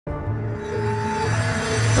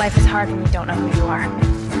Life is hard when you don't know who you are.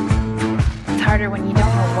 It's harder when you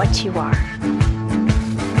don't know what you are.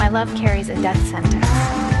 My love carries a death sentence.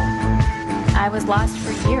 I was lost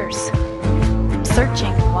for years,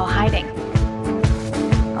 searching while hiding,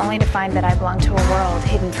 only to find that I belong to a world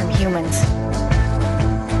hidden from humans.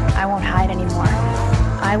 I won't hide anymore.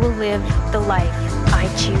 I will live the life I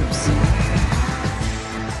choose.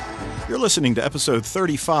 You're listening to episode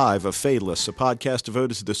 35 of Fadeless, a podcast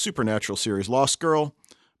devoted to the supernatural series Lost Girl.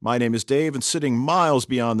 My name is Dave, and sitting miles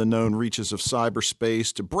beyond the known reaches of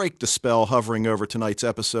cyberspace to break the spell hovering over tonight's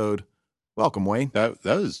episode, welcome, Wayne. That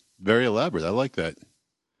was very elaborate. I like that.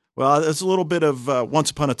 Well, it's a little bit of Once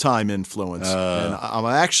Upon a Time influence, and I'm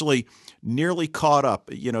actually nearly caught up.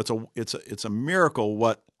 You know, it's a miracle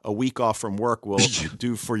what a week off from work will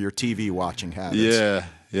do for your TV watching habits.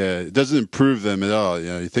 Yeah, it doesn't improve them at all. You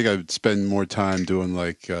know, you think I'd spend more time doing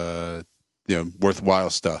worthwhile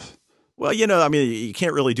stuff. Well, I mean, you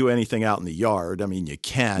can't really do anything out in the yard. I mean, you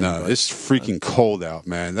can. No, it's freaking cold out,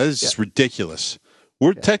 man. That is just ridiculous.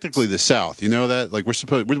 We're technically the South. You know that? Like,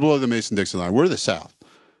 we're below the Mason-Dixon line. We're the South.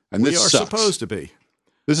 And we this are sucks. supposed to be.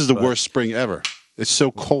 This is the worst spring ever. It's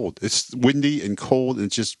so cold. It's windy and cold, and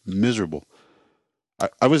it's just miserable.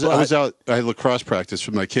 I was out. I had lacrosse practice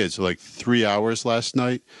with my kids for like 3 hours last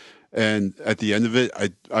night, and at the end of it,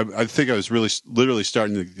 I think I was literally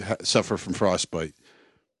starting to suffer from frostbite,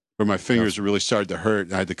 where my fingers were really starting to hurt,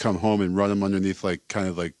 and I had to come home and run them underneath kind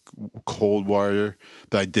of cold water,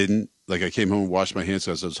 but I didn't. Like, I came home and washed my hands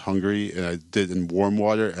because I was hungry, and I did in warm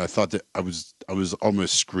water, and I thought that I was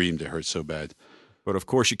almost screamed. It hurt so bad. But of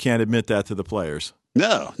course, you can't admit that to the players.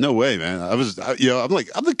 No way, man. I'm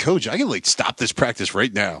the coach. I can stop this practice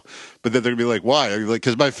right now. But then they're gonna be like, why?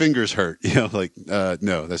 Because my fingers hurt.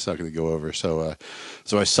 No, that's not gonna go over. So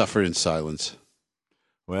I suffered in silence.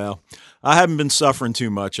 Well, I haven't been suffering too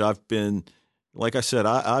much. I've been, like I said,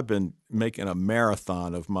 I've been making a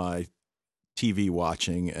marathon of my TV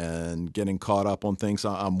watching and getting caught up on things.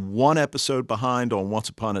 I'm one episode behind on Once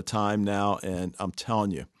Upon a Time now, and I'm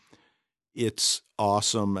telling you, it's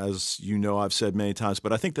awesome, as you know I've said many times.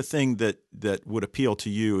 But I think the thing that would appeal to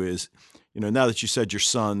you is, now that you said your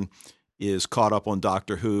son is caught up on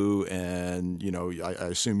Doctor Who, and, I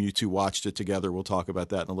assume you two watched it together. We'll talk about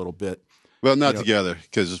that in a little bit. Well, not together,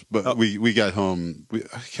 because we got home.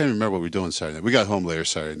 I can't remember what we were doing Saturday night. We got home later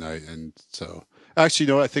Saturday night, and so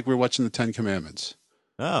actually, I think we were watching the Ten Commandments.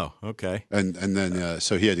 Oh, okay. And then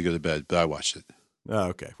so he had to go to bed, but I watched it. Oh,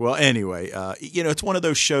 okay. Well, anyway, it's one of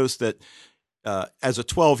those shows that as a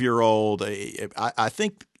 12-year-old, I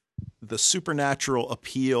think the supernatural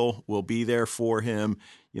appeal will be there for him.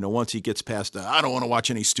 Once he gets past I don't want to watch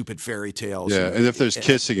any stupid fairy tales. Yeah, and if there's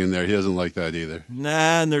kissing in there, he doesn't like that either.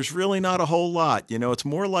 Nah, and there's really not a whole lot. It's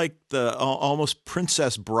more like the almost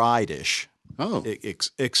Princess Bride-ish. Oh,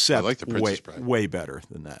 except I like the Princess Bride. Way better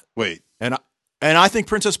than that. Wait, and I think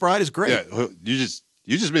Princess Bride is great. Yeah,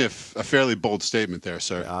 you just made a fairly bold statement there,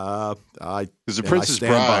 sir. Because the Princess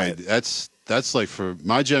Bride, that's like for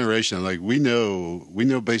my generation. Like we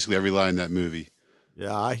know basically every line in that movie.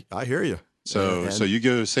 Yeah, I hear you. So you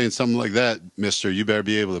go saying something like that, Mister, you better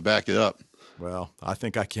be able to back it up. Well, I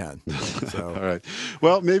think I can. So. All right.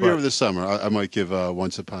 Well, maybe over the summer I might give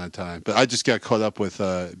Once Upon a Time. But I just got caught up with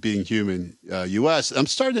Being Human U.S. I'm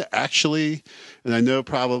starting to actually, and I know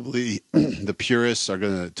probably the purists are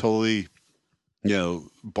going to totally,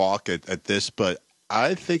 balk at this, but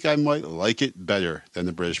I think I might like it better than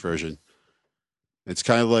the British version. It's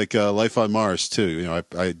kind of like Life on Mars too.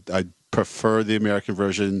 I prefer the American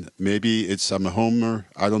version. Maybe I'm a homer.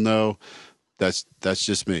 I don't know. That's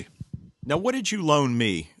just me. Now, what did you loan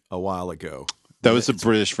me a while ago? That was the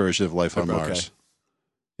British version of Life on Mars.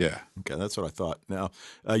 Yeah. Okay, that's what I thought. Now,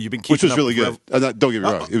 you've been keeping which was really good. Don't get me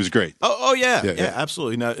wrong. It was great. Oh yeah,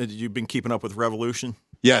 absolutely. Now, you've been keeping up with Revolution?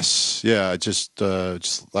 Yes. Yeah. Just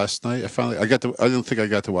last night, I don't think I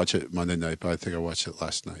got to watch it Monday night, but I think I watched it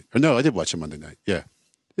last night. Or no, I did watch it Monday night. Yeah.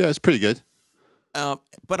 Yeah, it's pretty good.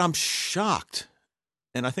 But I'm shocked,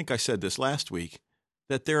 and I think I said this last week,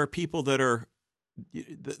 that there are people that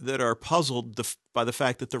are puzzled by the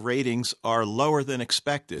fact that the ratings are lower than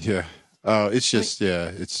expected. Yeah. It's just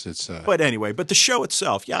it's. But anyway, the show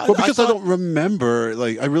itself, yeah. Well, because I don't remember,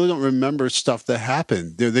 I really don't remember stuff that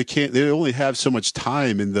happened. They only have so much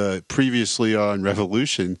time in the previously on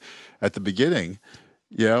Revolution at the beginning,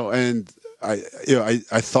 and I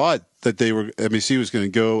thought that NBC was going to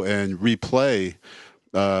go and replay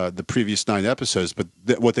the previous 9 episodes, but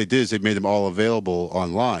what they did is they made them all available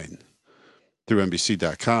online through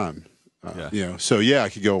NBC.com. So I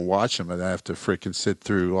could go and watch them, and I have to freaking sit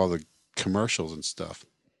through all the commercials and stuff.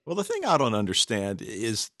 Well, the thing I don't understand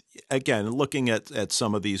is, again, looking at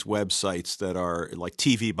some of these websites that are like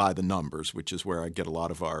TV by the numbers, which is where I get a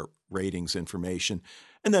lot of our ratings information,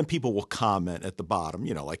 and then people will comment at the bottom,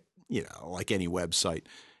 like any website.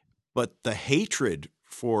 But the hatred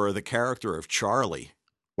for the character of Charlie.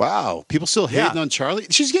 Wow, people still hating on Charlie.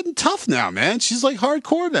 She's getting tough now, man. She's like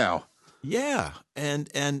hardcore now. Yeah,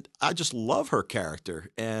 and I just love her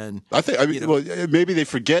character, and well, maybe they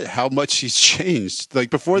forget how much she's changed.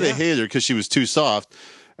 Like before, they hated her because she was too soft,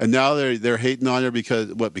 and now they're hating on her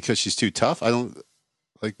because she's too tough. I don't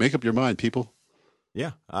make up your mind, people.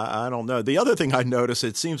 Yeah, I don't know. The other thing I notice,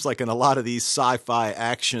 it seems like in a lot of these sci-fi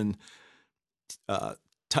action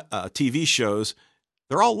TV shows,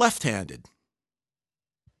 they're all left-handed.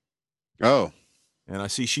 Oh, and I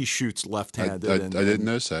see she shoots left-handed. I didn't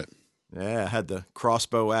notice that. Yeah, had the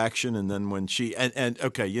crossbow action, and then when she and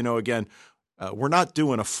okay, again, we're not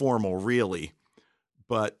doing a formal really,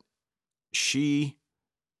 but she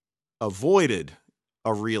avoided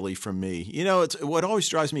a really from me. It's what always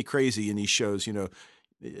drives me crazy in these shows.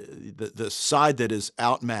 The side that is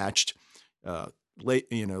outmatched,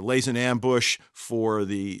 lays an ambush for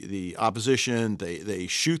the opposition. They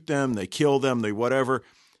shoot them, they kill them, they whatever.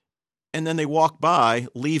 And then they walk by,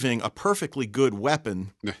 leaving a perfectly good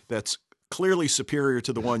weapon that's clearly superior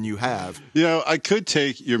to the one you have. I could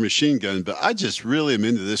take your machine gun, but I just really am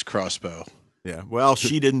into this crossbow. Yeah, well,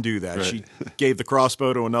 she didn't do that. Right. She gave the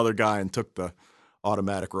crossbow to another guy and took the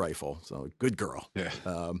automatic rifle. So good girl. Yeah.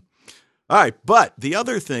 All right, but the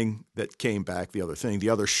other thing that came back, the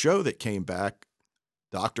other show that came back,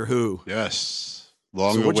 Doctor Who. Yes.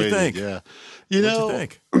 Long awaited. What'd you think? Yeah. What'd you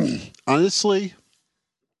think? Honestly,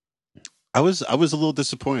 I was a little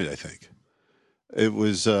disappointed. I think it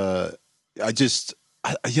was. I'm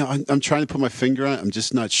trying to put my finger on it. I'm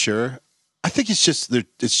just not sure. I think it's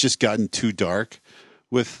just gotten too dark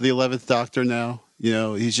with the 11th Doctor now.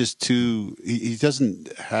 He's just too. He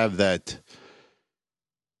doesn't have that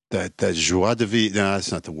joie de vivre. No,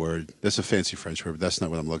 that's not the word. That's a fancy French word, but that's not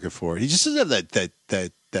what I'm looking for. He just doesn't have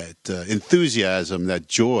that enthusiasm, that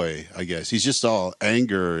joy. I guess he's just all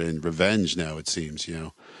anger and revenge now. It seems.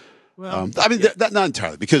 Well, that not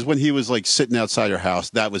entirely, because when he was like sitting outside her house,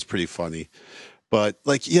 that was pretty funny. But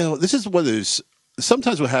this is one of those.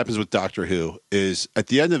 Sometimes what happens with Doctor Who is at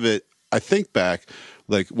the end of it, I think back,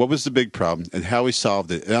 what was the big problem and how he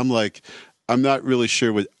solved it, and I'm not really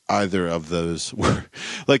sure what either of those were.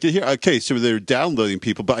 Here, okay, so they're downloading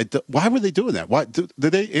people, but why were they doing that? Why did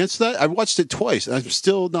they answer that? I watched it twice, and I'm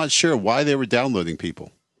still not sure why they were downloading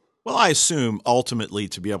people. Well, I assume ultimately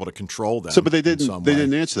to be able to control them. So, but they didn't. They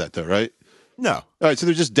didn't answer that though, right? No. All right. So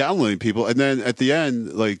they're just downloading people, and then at the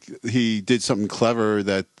end, he did something clever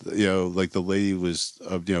that the lady was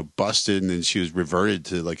busted, and she was reverted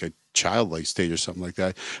to a childlike state or something like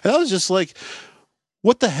that. And I was just like,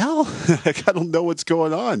 what the hell? I don't know what's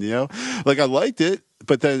going on. I liked it,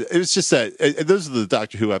 but then it was just that. And those are the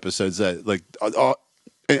Doctor Who episodes that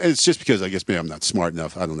and it's just because I guess maybe I'm not smart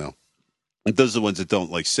enough. I don't know. Those are the ones that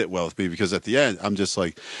don't sit well with me, because at the end I'm just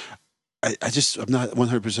I'm not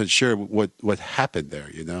 100% sure what happened there.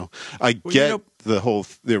 I get the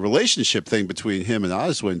relationship thing between him and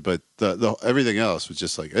Oswin, but the everything else was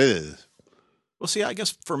just ugh. Well, see, I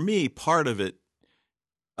guess for me, part of it,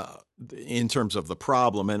 in terms of the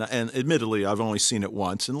problem, and admittedly, I've only seen it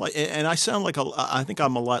once, and I sound I think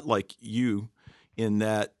I'm a lot like you in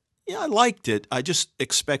that. Yeah, I liked it. I just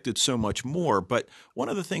expected so much more. But one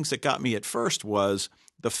of the things that got me at first was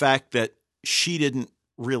the fact that she didn't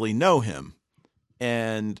really know him.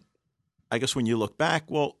 And I guess when you look back,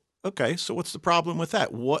 well, okay, so what's the problem with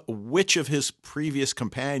that? Which of his previous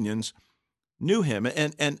companions knew him?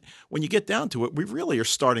 And when you get down to it, we really are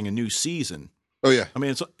starting a new season. Oh yeah. I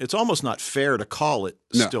mean, it's almost not fair to call it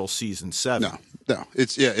still season 7. No.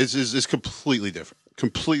 It's completely different.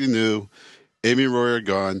 Completely new. Amy and Roy are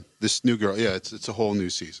gone. This new girl, it's a whole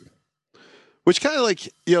new season. Which kind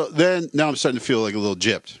of then now I'm starting to feel a little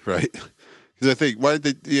gypped, right? Because I think, why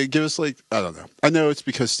did they give us I don't know. I know it's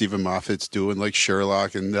because Stephen Moffat's doing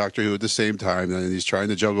Sherlock and Doctor Who at the same time, and he's trying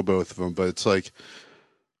to juggle both of them. But it's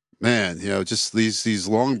man, just these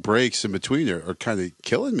long breaks in between are kind of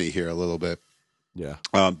killing me here a little bit. Yeah.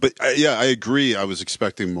 But I agree. I was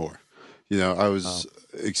expecting more. I was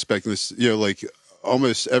expecting this,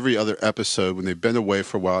 almost every other episode when they've been away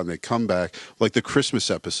for a while and they come back, the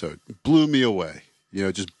Christmas episode blew me away.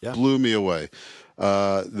 Blew me away.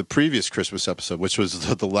 The previous Christmas episode, which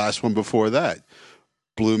was the last one before that,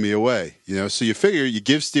 blew me away. So you figure you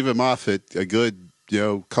give Stephen Moffat a good,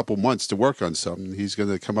 couple months to work on something. He's going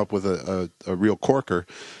to come up with a real corker.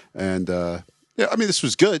 And, this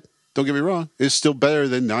was good. Don't get me wrong; it's still better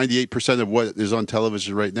than 98% of what is on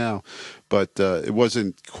television right now. But it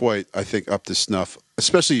wasn't quite, I think, up to snuff,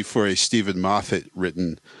 especially for a Stephen Moffat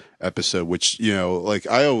written episode. Which like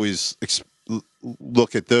I always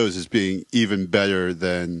look at those as being even better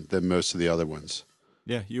than most of the other ones.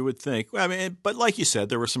 Yeah, you would think. I mean, but like you said,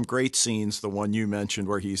 there were some great scenes. The one you mentioned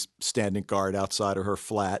where he's standing guard outside of her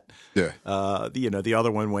flat. Yeah. The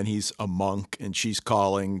other one when he's a monk and she's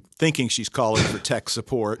thinking she's calling for tech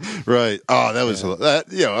support. Right. Oh, that was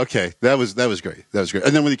okay. That was great. That was great.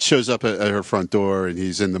 And then when he shows up at her front door and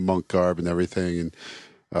he's in the monk garb and everything, and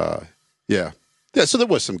yeah. So there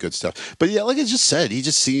was some good stuff. But yeah, like I just said, he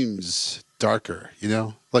just seems darker.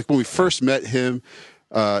 Like when we first met him.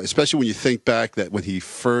 Especially when you think back that when he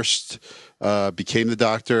first became the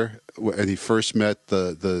Doctor and he first met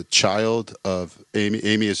the child of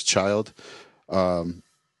Amy as a child, how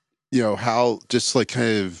just like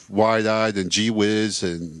kind of wide-eyed and gee whiz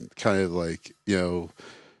and kind of like,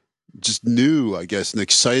 just new, I guess, and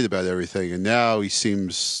excited about everything. And now he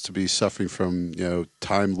seems to be suffering from,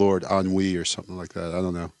 Time Lord ennui or something like that. I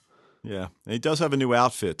don't know. Yeah. And he does have a new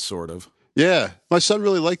outfit, sort of. Yeah, my son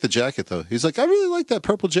really liked the jacket, though. He's like, I really like that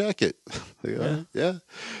purple jacket. Yeah.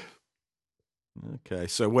 Okay,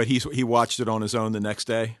 so what he watched it on his own the next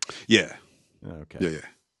day? Yeah. Okay. Yeah.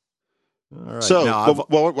 All right. So now,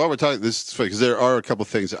 while we're talking, this is funny because there are a couple of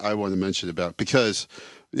things that I want to mention about because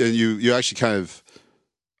you actually kind of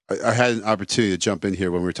I had an opportunity to jump in here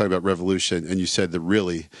when we were talking about Revolution, and you said the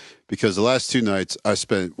really because the last 2 nights I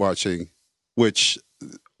spent watching, which.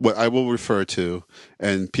 What I will refer to,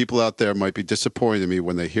 and people out there might be disappointed in me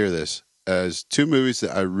when they hear this, as 2 movies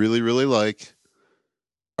that I really, really like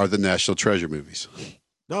are the National Treasure movies.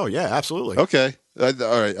 Oh yeah, absolutely. Okay, all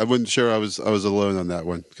right. I wasn't sure I was alone on that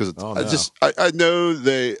one because I know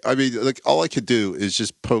they. I mean, like all I could do is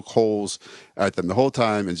just poke holes at them the whole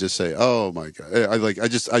time and just say, "Oh my god!"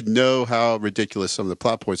 I know how ridiculous some of the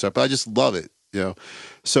plot points are, but I just love it.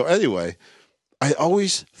 So anyway, I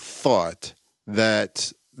always thought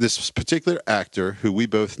that. This particular actor, who we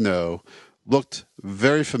both know, looked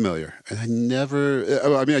very familiar, and I knew.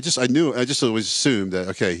 I just always assumed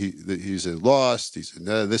that he's in Lost, he's in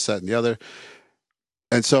this, that, and the other.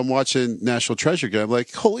 And so I'm watching National Treasure again. I'm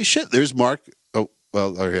like, holy shit! There's Mark. Oh,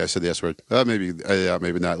 well, okay, I said the S word. Maybe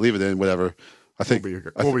not. Leave it in. Whatever. I think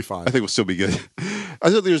we'll be fine. I think we'll still be good. I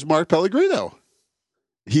thought there's Mark Pellegrino.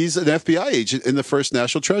 He's an FBI agent in the first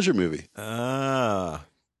National Treasure movie.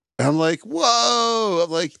 And I'm like, whoa!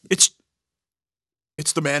 I'm like, it's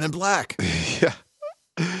the Man in Black. Yeah.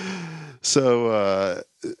 So,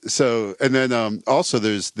 and then also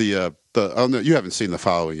there's the I don't know. You haven't seen The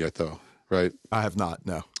Following yet, though, right? I have not.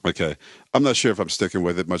 No. Okay. I'm not sure if I'm sticking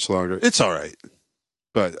with it much longer. It's all right,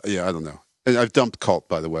 but yeah, I don't know. And I've dumped Cult,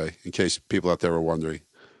 by the way, in case people out there were wondering.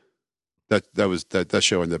 That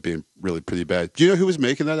show ended up being really pretty bad. Do you know who was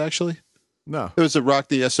making that actually? No. It was a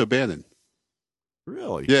Rockne S. O'Bannon.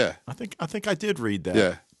 Really? Yeah. I think I did read that.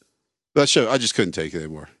 Yeah. That show, I just couldn't take it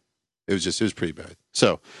anymore. It was pretty bad.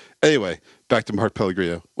 So anyway, back to Mark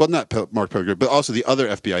Pellegrino. Well, not Mark Pellegrino, but also the other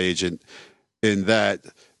FBI agent in that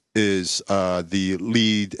is the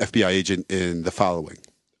lead FBI agent in The Following.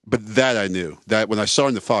 But that I knew. That when I saw her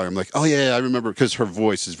in The Following, I'm like, oh yeah, I remember because her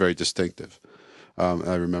voice is very distinctive.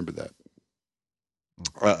 I remember that.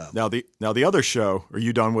 Now the other show. Are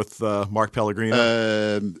you done with Mark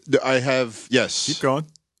Pellegrino? I have yes. Keep going.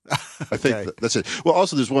 I think that's it. Well,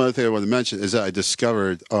 also there's one other thing I want to mention is that I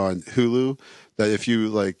discovered on Hulu that if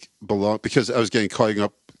you belong, because I was getting caught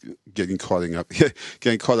up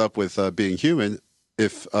with Being Human.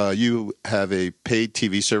 If you have a paid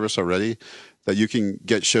TV service already, that you can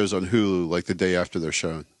get shows on Hulu like the day after they're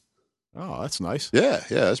shown. Oh, that's nice. Yeah,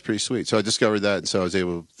 that's pretty sweet. So I discovered that, and so I was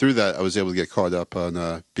able to get caught up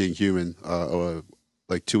on Being Human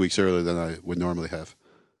like 2 weeks earlier than I would normally have.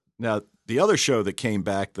 Now, the other show that came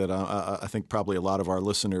back that I think probably a lot of our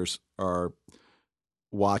listeners are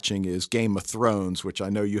watching is Game of Thrones, which I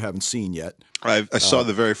know you haven't seen yet. I saw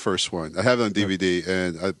the very first one. I have it on DVD,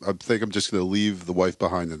 and I think I'm just going to leave the wife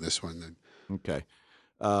behind in this one. Then. Okay.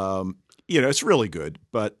 It's really good,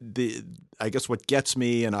 but I guess what gets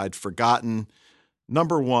me, and I'd forgotten,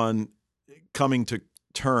 number one, coming to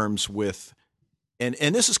terms with, and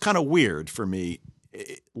this is kind of weird for me,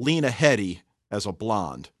 Lena Headey as a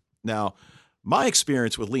blonde. Now, my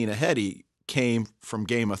experience with Lena Headey came from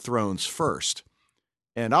Game of Thrones first.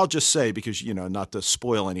 And I'll just say, because, not to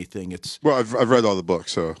spoil anything, it's... Well, I've read all the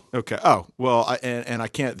books, so... Okay. Oh, well, I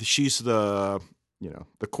can't... She's the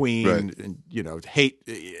queen, right. And,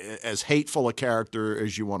 as hateful a character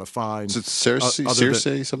as you want to find. Is it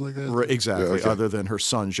Cersei, something like that? Exactly, yeah, okay. Other than her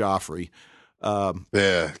son, Joffrey.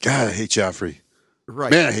 Yeah, God, I hate Joffrey.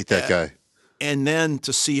 Right. Man, I hate that guy. And then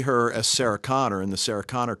to see her as Sarah Connor in the Sarah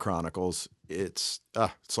Connor Chronicles, it's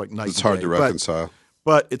like night and day. It's hard to reconcile.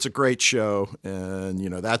 But it's a great show, and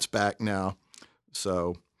that's back now.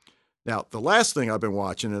 So now the last thing I've been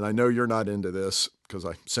watching, and I know you're not into this because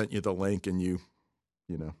I sent you the link and you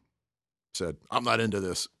said I'm not into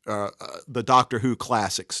this. The Doctor Who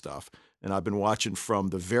classic stuff, and I've been watching from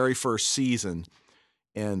the very first season,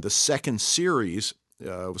 and the second series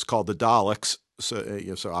was called The Daleks.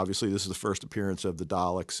 So obviously this is the first appearance of the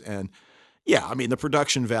Daleks, and yeah, I mean the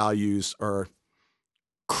production values are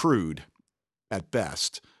crude at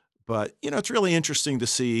best, but it's really interesting to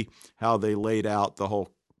see how they laid out the whole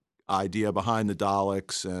idea behind the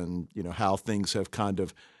Daleks, and how things have kind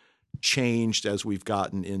of changed as we've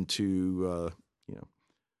gotten into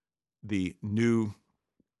the new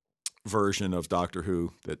version of Doctor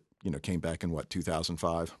Who that came back in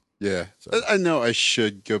 2005. Yeah, so. I know I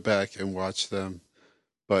should go back and watch them,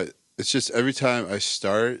 but it's just every time I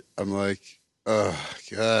start, I'm like, oh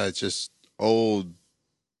God, just old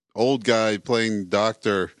guy playing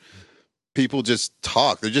doctor. People just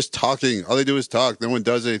talk. They're just talking. All they do is talk. No one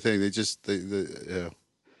does anything. They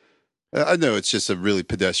I know it's just a really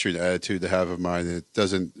pedestrian attitude to have of mine, and it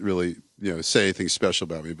doesn't really, say anything special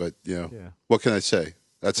about me. But what can I say?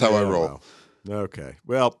 That's how I roll. Well. Okay.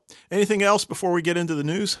 Well, anything else before we get into the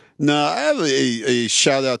news? No, I have a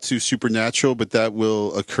shout out to Supernatural, but that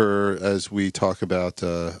will occur as we talk about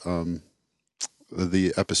the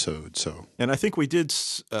episode. So, and I think we did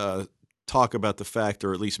talk about the fact,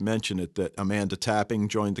 or at least mention it, that Amanda Tapping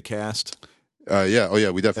joined the cast. Yeah. Oh,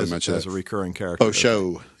 yeah. We definitely mentioned as a recurring character. Oh,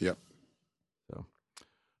 show. Yep. So,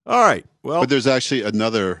 all right. Well, but there's actually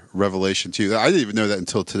another revelation too. I didn't even know that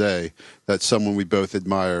until today. That someone we both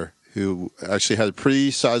admire, who actually had a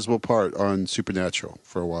pretty sizable part on Supernatural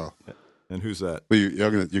for a while. And who's that? Well, you're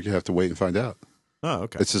going to have to wait and find out. Oh,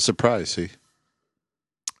 okay. It's a surprise, see?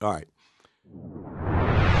 All right.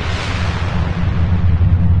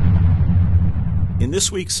 In this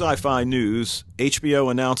week's sci-fi news, HBO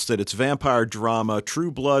announced that its vampire drama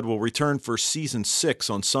True Blood will return for Season 6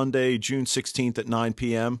 on Sunday, June 16th at 9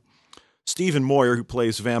 p.m. Stephen Moyer, who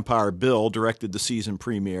plays Vampire Bill, directed the season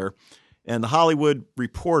premiere. And The Hollywood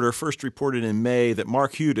Reporter first reported in May that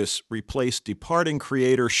Mark Hudas replaced departing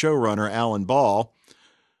creator-showrunner Alan Ball.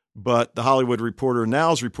 But The Hollywood Reporter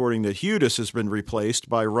now is reporting that Hudas has been replaced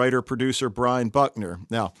by writer-producer Brian Buckner.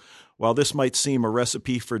 Now, while this might seem a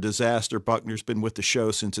recipe for disaster, Buckner's been with the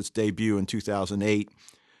show since its debut in 2008.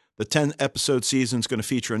 The 10-episode season is going to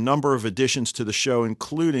feature a number of additions to the show,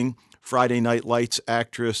 including Friday Night Lights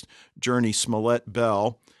actress Jurnee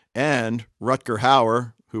Smollett-Bell and Rutger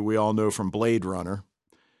Hauer, who we all know from Blade Runner,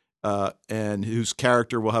 and whose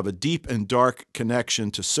character will have a deep and dark connection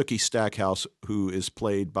to Sookie Stackhouse, who is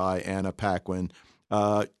played by Anna Paquin.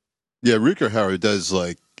 Rutger Hauer does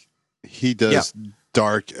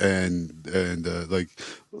dark and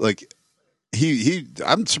he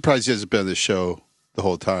I'm surprised he hasn't been on the show the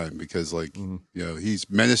whole time, because he's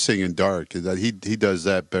menacing and dark, and that he does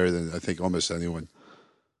that better than I think almost anyone.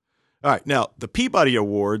 All right, now the Peabody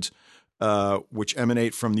Awards, which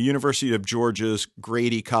emanate from the University of Georgia's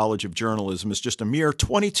Grady College of Journalism, is just a mere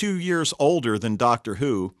 22 years older than Doctor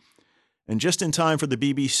Who, and just in time for the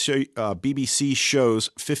BBC show's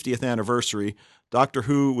 50th anniversary, Doctor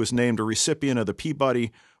Who was named a recipient of the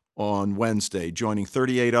Peabody on Wednesday, joining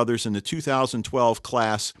 38 others in the 2012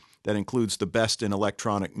 class that includes the best in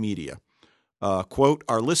electronic media. Quote,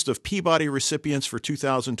 "Our list of Peabody recipients for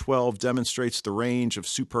 2012 demonstrates the range of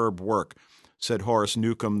superb work," said Horace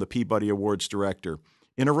Newcomb, the Peabody Awards director.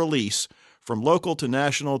 In a release, from local to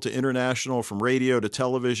national to international, from radio to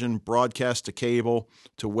television, broadcast to cable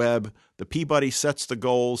to web, the Peabody sets the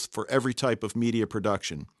goals for every type of media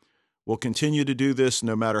production. We'll continue to do this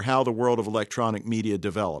no matter how the world of electronic media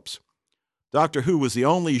develops. Doctor Who was the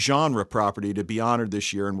only genre property to be honored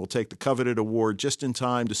this year and will take the coveted award just in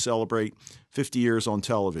time to celebrate 50 years on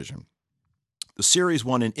television. The series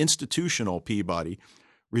won an institutional Peabody,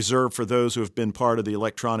 reserved for those who have been part of the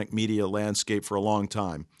electronic media landscape for a long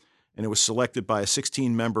time, and it was selected by a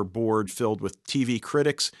 16-member board filled with TV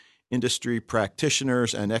critics, industry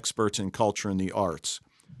practitioners, and experts in culture and the arts.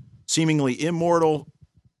 Seemingly immortal,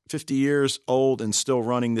 50 years old and still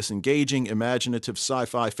running, this engaging, imaginative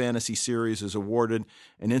sci-fi fantasy series is awarded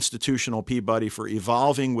an institutional Peabody for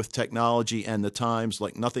evolving with technology and the times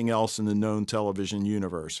like nothing else in the known television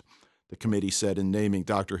universe, the committee said in naming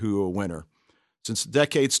Doctor Who a winner. Since the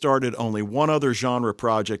decade started, only one other genre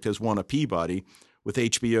project has won a Peabody, with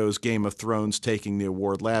HBO's Game of Thrones taking the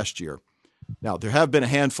award last year. Now, there have been a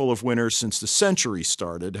handful of winners since the century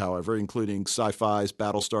started, however, including Sci-Fi's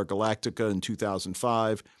Battlestar Galactica in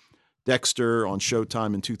 2005, Dexter on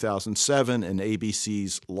Showtime in 2007, and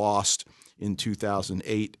ABC's Lost in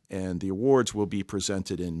 2008, and the awards will be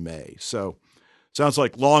presented in May. So, sounds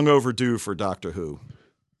like long overdue for Doctor Who.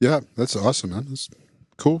 Yeah, that's awesome, man. That's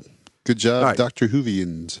cool. Good job, right. Dr.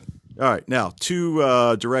 Whovians. All right. Now, two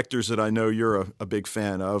directors that I know you're a big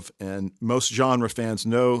fan of, and most genre fans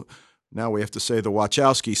know, now we have to say the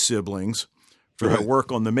Wachowski siblings, for their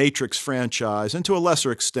work on the Matrix franchise, and to a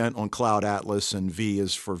lesser extent on Cloud Atlas and V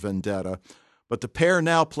is for Vendetta. But the pair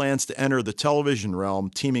now plans to enter the television realm,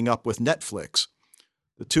 teaming up with Netflix.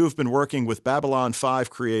 The two have been working with Babylon 5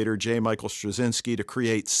 creator J. Michael Straczynski to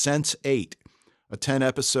create Sense8, a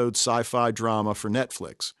 10-episode sci-fi drama for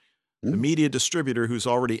Netflix. The media distributor, who's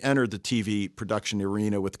already entered the TV production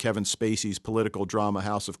arena with Kevin Spacey's political drama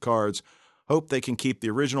House of Cards, hope they can keep the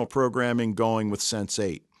original programming going with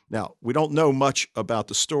Sense8. Now, we don't know much about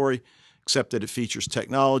the story, except that it features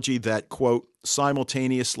technology that, quote,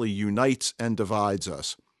 simultaneously unites and divides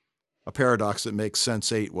us, a paradox that makes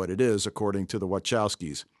Sense8 what it is, according to the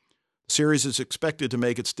Wachowskis. The series is expected to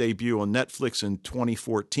make its debut on Netflix in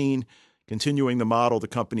 2014, continuing the model the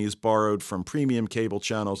company has borrowed from premium cable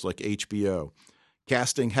channels like HBO.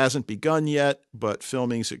 Casting hasn't begun yet, but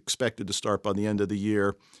filming is expected to start by the end of the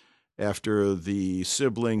year after the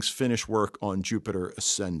siblings finish work on Jupiter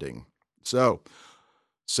Ascending. So,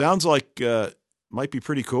 sounds like might be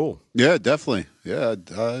pretty cool. Yeah, definitely. Yeah,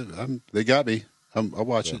 they got me. I'll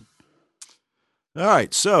watch it. All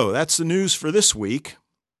right, so that's the news for this week.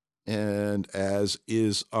 And as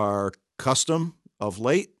is our custom of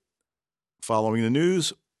late, following the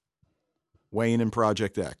news, Wayne and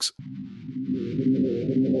Project X.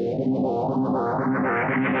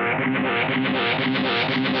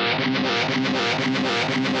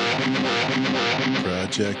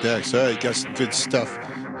 Project X. All right, got some good stuff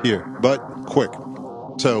here, but quick.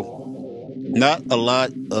 So, not a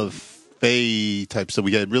lot of Fae type stuff.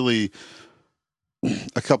 We got really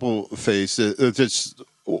a couple Faes. There's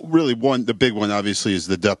really one. The big one, obviously, is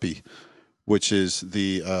the Duppy, which is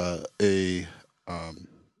the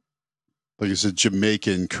like I said,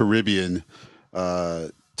 Jamaican Caribbean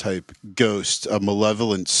type ghost, a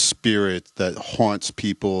malevolent spirit that haunts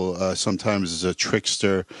people. Sometimes as a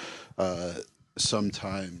trickster,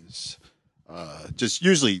 sometimes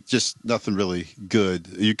usually just nothing really good.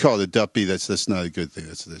 You call it a Duppy, that's not a good thing.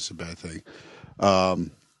 That's a bad thing.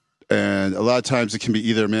 And a lot of times it can be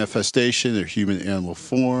either a manifestation or human animal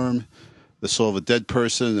form, the soul of a dead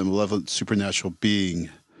person, a malevolent supernatural being.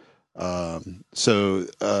 So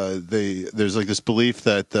there's like this belief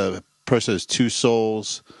that the person has two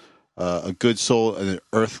souls, a good soul and an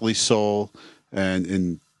earthly soul, and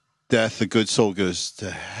in death the good soul goes to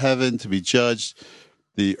heaven to be judged.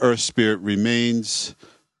 The earth spirit remains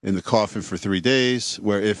in the coffin for 3 days,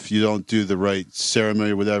 where if you don't do the right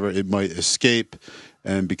ceremony or whatever, it might escape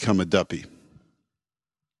and become a Duppy.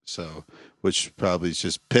 So, which probably is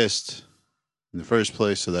just pissed in the first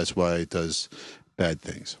place, so that's why it does bad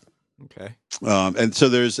things. Okay. And so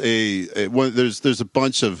there's there's a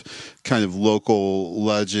bunch of kind of local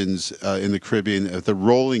legends in the Caribbean. The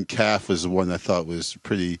rolling calf was the one I thought was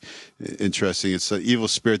pretty interesting. It's an evil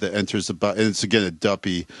spirit that enters the body, and it's again a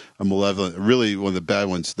Duppy, a malevolent, really one of the bad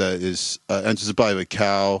ones that is enters the body of a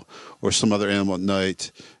cow or some other animal at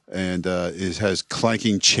night, and it has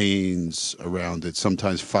clanking chains around it.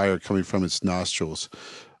 Sometimes fire coming from its nostrils.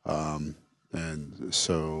 And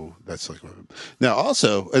so that's like one of them. Now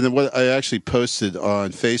also, and then what I actually posted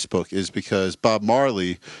on Facebook is because Bob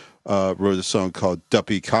Marley wrote a song called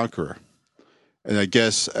Duppy Conqueror. And I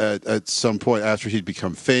guess at some point after he'd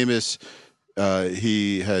become famous,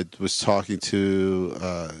 he was talking to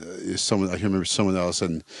someone, I can't remember, someone else,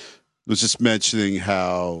 and was just mentioning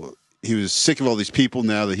how he was sick of all these people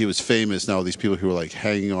now that he was famous. Now all these people who were like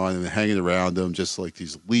hanging on and hanging around him, just like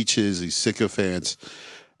these leeches, these sycophants.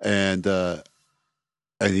 And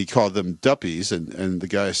he called them Duppies, and the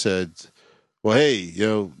guy said, well, hey, you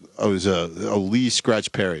know, I was a Lee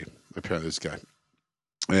Scratch Perry, apparently this guy.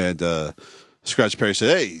 And Scratch Perry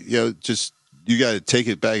said, hey, you know, just you got to take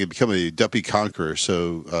it back and become a Duppy Conqueror.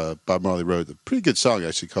 So Bob Marley wrote a pretty good song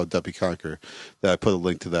actually called Duppy Conqueror. That I put a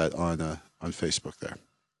link to that on Facebook there.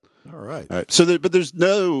 All right. So, but there's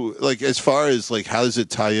no, like, as far as like how does it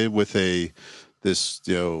tie in with this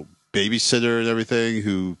you know, babysitter and everything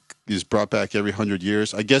who is brought back every 100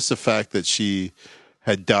 years. I guess the fact that she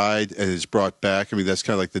had died and is brought back, I mean, that's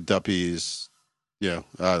kind of like the Duppy is, you know,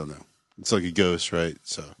 I don't know. It's like a ghost, right?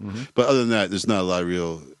 So, But other than that, there's not a lot of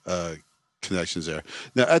real connections there.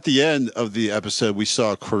 Now, at the end of the episode, we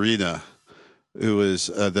saw Corina, It was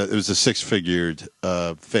it was a six-figured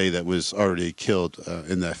fae that was already killed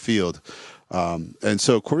in that field, and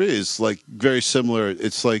so Korea is like very similar.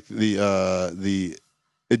 It's like the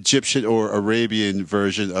Egyptian or Arabian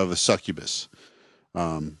version of a succubus,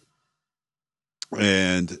 and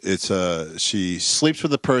it's she sleeps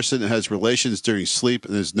with a person and has relations during sleep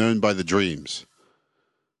and is known by the dreams.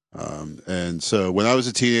 And so when I was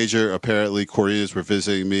a teenager, apparently Koreans were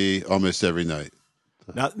visiting me almost every night.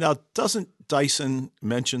 Now, doesn't Dyson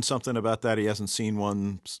mention something about that? He hasn't seen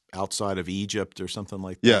one outside of Egypt or something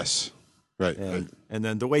like that. Yes, right. And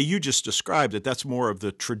then the way you just described it, that's more of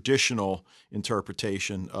the traditional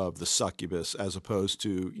interpretation of the succubus, as opposed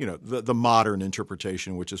to the modern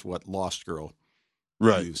interpretation, which is what Lost Girl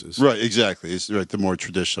uses. Right, exactly. It's right the more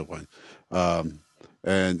traditional one,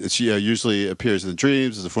 and it's usually appears in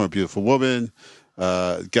dreams as a form of beautiful woman.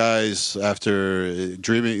 Guys, after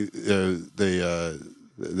dreaming, the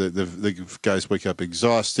guys wake up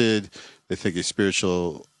exhausted. They think a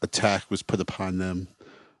spiritual attack was put upon them,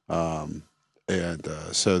 and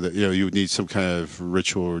so that you would need some kind of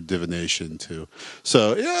ritual or divination too.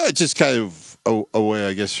 So it's just kind of a way,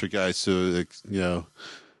 I guess, for guys to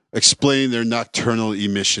explain their nocturnal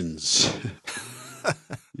emissions.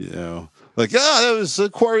 Like that was a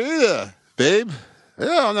Quarita, babe.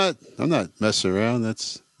 Yeah, I'm not messing around.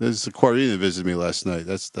 There's a Quarita visited me last night.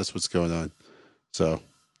 That's what's going on. So,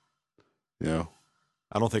 I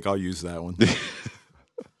don't think I'll use that one.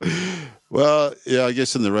 Well, I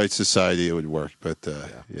guess in the right society it would work, but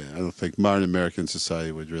I don't think modern American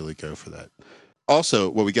society would really go for that. Also,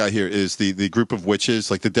 what we got here is the group of witches,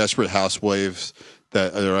 like the Desperate Housewives,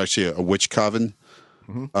 that are actually a witch coven,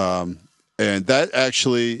 and that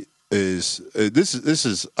actually is this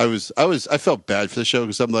is I felt bad for the show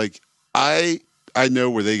because I'm like I know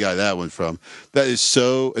where they got that one from. That is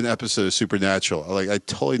so an episode of Supernatural. I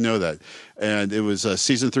totally know that. And it was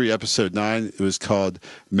season 3, episode 9. It was called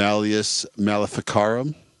Malleus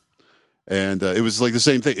Maleficarum. And it was like the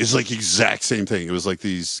same thing. It's like exact same thing. It was like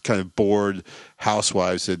these kind of bored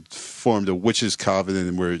housewives had formed a witches' covenant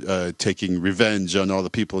and were taking revenge on all the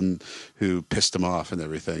people who pissed them off and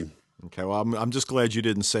everything. Okay, well, I'm just glad you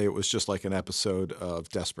didn't say it was just like an episode of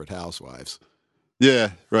Desperate Housewives.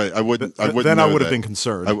 Yeah, right. I wouldn't. Then I would have been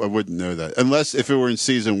concerned. I wouldn't know that unless if it were in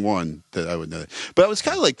season 1 that I would know that. But I was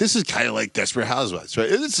kind of like, this is kind of like Desperate Housewives, right?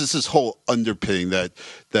 It's just this whole underpinning that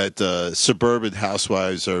suburban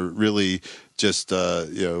housewives are really just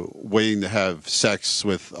waiting to have sex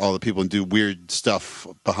with all the people and do weird stuff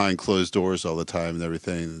behind closed doors all the time and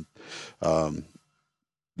everything.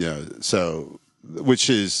 So. Which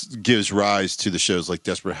gives rise to the shows like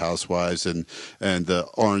Desperate Housewives and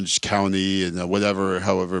Orange County and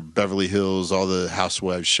however Beverly Hills, all the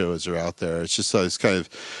housewives shows are out there. It's just this kind of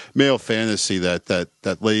male fantasy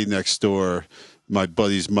that lady next door, my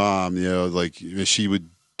buddy's mom, she would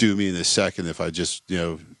do me in a second if I just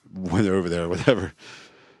went over there or whatever.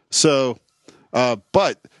 So,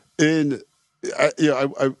 but in.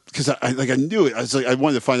 Because I knew it. I was like, I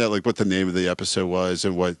wanted to find out what the name of the episode was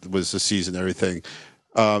and what was the season and everything.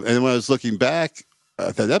 And when I was looking back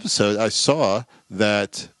at that episode, I saw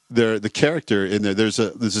that the character in there's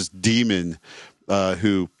this demon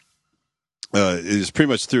who is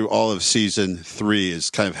pretty much through all of season 3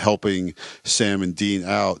 is kind of helping Sam and Dean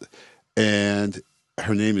out, and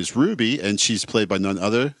her name is Ruby, and she's played by none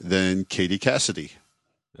other than Katie Cassidy.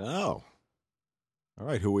 Oh. All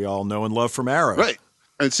right, who we all know and love from Arrow. Right.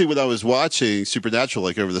 And see, when I was watching Supernatural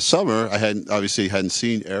over the summer, I hadn't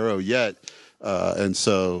seen Arrow yet. And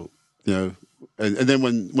so, and then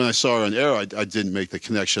when I saw her on Arrow, I didn't make the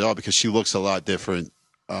connection at all because she looks a lot different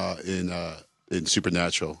in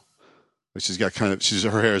Supernatural. She's got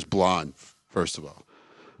her hair is blonde, first of all.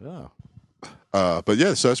 Yeah. But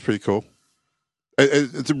yeah, so that's pretty cool.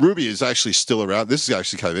 And Ruby is actually still around. This is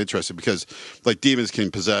actually kind of interesting because demons can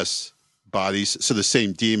possess bodies, so the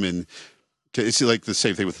same demon, it's like the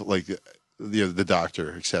same thing with the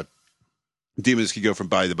Doctor, except demons can go from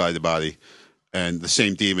body to body to body, and the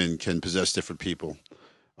same demon can possess different people,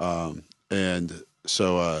 and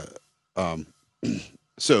so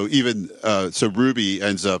Ruby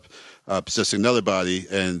ends up possessing another body,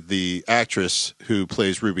 and the actress who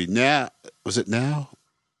plays Ruby now, was it now?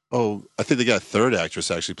 Oh, I think they got a third actress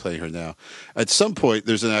actually playing her now. At some point,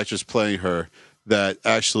 there's an actress playing her that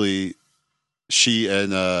actually. She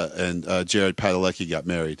and Jared Padalecki got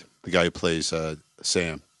married. The guy who plays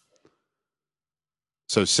Sam.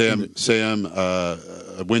 So Sam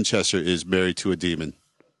Winchester is married to a demon.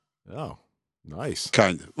 Oh, nice.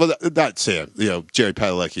 Kind of. Well, not Sam. Jared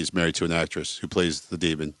Padalecki is married to an actress who plays the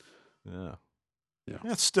demon. Yeah.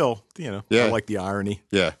 That's still, I like the irony.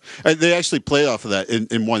 Yeah. And they actually play off of that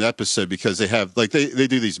in one episode because they have, like, they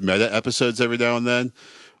do these meta episodes every now and then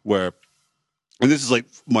where, and this is like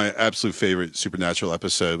my absolute favorite Supernatural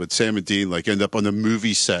episode, but Sam and Dean like end up on the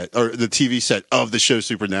movie set or the TV set of the show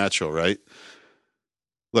Supernatural, right?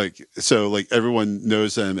 Like, so like everyone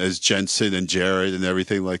knows them as Jensen and Jared and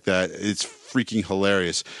everything like that. It's freaking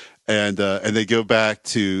hilarious. And they go back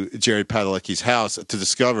to Jared Padalecki's house to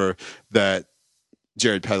discover that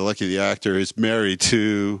Jared Padalecki, the actor, is married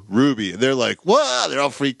to Ruby. And they're like, wow, they're all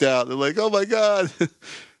freaked out. They're like, oh my God.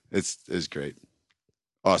 It's great.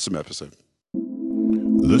 Awesome episode.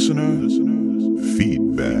 Listener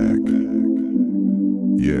feedback.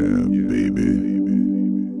 Yeah, baby.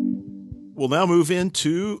 We'll now move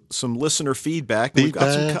into some listener feedback.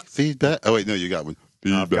 Feedback. Oh, wait, no, you got one.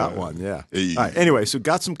 I've got one, yeah. Hey. All right, anyway, so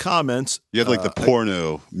got some comments. You had like the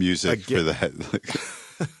porno music for that.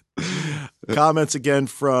 Comments again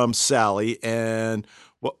from Sally, and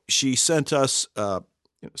she sent us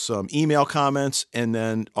some email comments and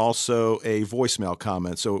then also a voicemail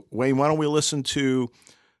comment. So, Wayne, why don't we listen to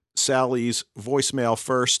Sally's voicemail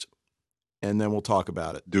first, and then we'll talk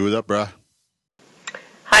about it. Do it up, brah.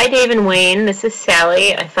 Hi, Dave and Wayne. This is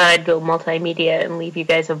Sally. I thought I'd go multimedia and leave you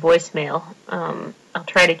guys a voicemail. I'll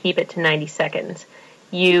try to keep it to 90 seconds.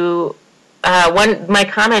 My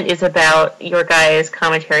comment is about your guys'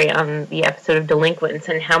 commentary on the episode of Delinquents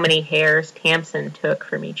and how many hairs Tamsin took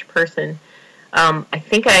from each person. I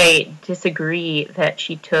think I disagree that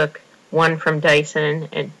she took 1 from Dyson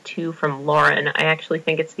and 2 from Lauren. I actually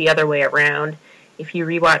think it's the other way around. If you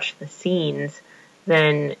rewatch the scenes,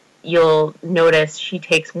 then you'll notice she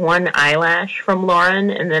takes 1 eyelash from Lauren,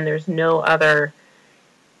 and then there's no other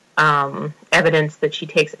evidence that she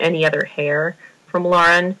takes any other hair from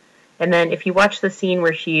Lauren. And then if you watch the scene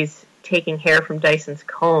where she's taking hair from Dyson's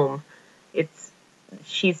comb,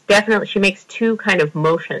 she makes 2 kind of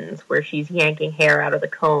motions where she's yanking hair out of the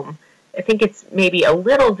comb. I think it's maybe a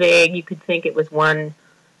little vague. You could think it was 1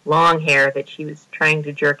 long hair that she was trying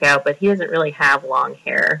to jerk out, but he doesn't really have long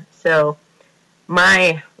hair. So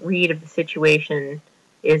my read of the situation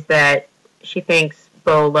is that she thinks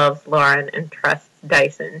Bo loves Lauren and trusts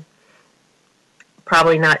Dyson.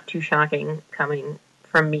 Probably not too shocking coming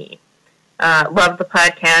from me. Love the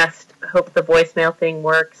podcast. Hope the voicemail thing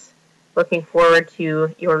works. Looking forward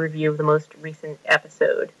to your review of the most recent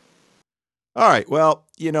episode. All right. Well,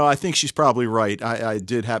 I think she's probably right. I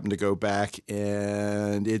did happen to go back,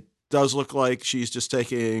 and it does look like she's just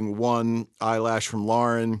taking 1 eyelash from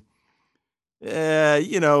Lauren.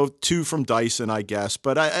 2 from Dyson, I guess.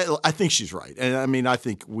 But I think she's right. And I mean, I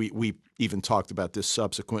think we even talked about this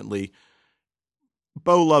subsequently.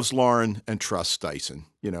 Bo loves Lauren and trusts Dyson,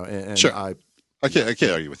 and sure. I can't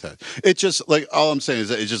argue with that. It just, like, all I'm saying is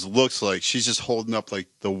that it just looks like she's just holding up like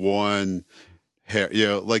the 1 hair,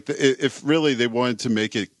 like if really they wanted to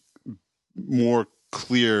make it more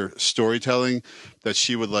clear storytelling, that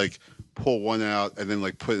she would like pull 1 out and then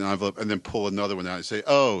like put an envelope and then pull another one out and say,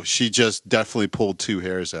 oh, she just definitely pulled 2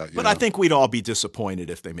 hairs out. But I think we'd all be disappointed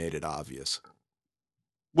if they made it obvious.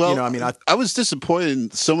 Well, I was disappointed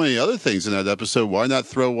in so many other things in that episode. Why not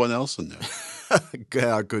throw 1 else in there?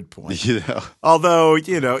 Yeah, good point. Although,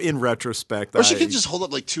 in retrospect, or she could just hold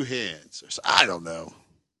up like 2 hands. I don't know.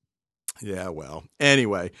 Yeah, well,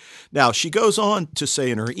 anyway. Now, she goes on to say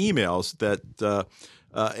in her emails that,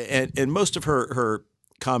 and most of her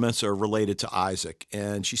comments are related to Isaac.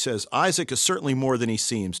 And she says, Isaac is certainly more than he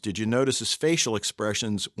seems. Did you notice his facial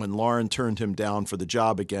expressions when Lauren turned him down for the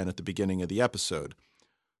job again at the beginning of the episode?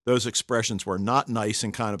 Those expressions were not nice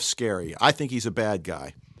and kind of scary. I think he's a bad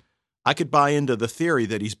guy. I could buy into the theory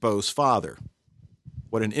that he's Bo's father.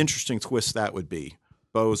 What an interesting twist that would be.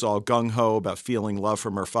 Bo's all gung-ho about feeling love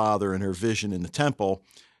from her father and her vision in the temple,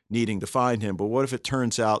 needing to find him. But what if it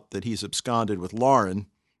turns out that he's absconded with Lauren?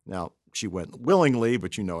 Now, she went willingly,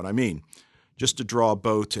 but you know what I mean. Just to draw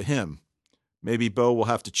Bo to him. Maybe Bo will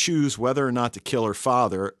have to choose whether or not to kill her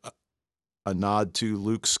father. A nod to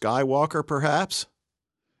Luke Skywalker, perhaps?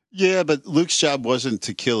 Yeah, but Luke's job wasn't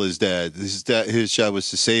to kill his dad. His job was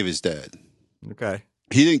to save his dad. Okay.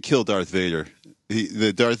 He didn't kill Darth Vader.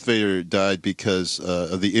 The Darth Vader died because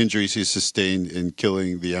of the injuries he sustained in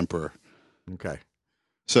killing the Emperor. Okay.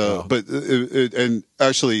 So, but and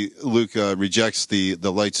actually, Luke rejects the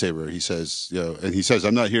lightsaber. He says, and he says,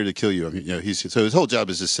 "I'm not here to kill you." So his whole job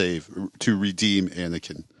is to redeem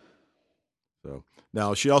Anakin. So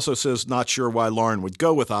now she also says, not sure why Lauren would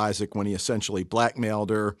go with Isaac when he essentially blackmailed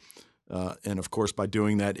her, and of course, by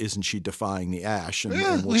doing that, isn't she defying the Ash? And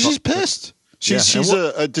she's pissed. She's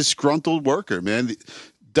a disgruntled worker, man.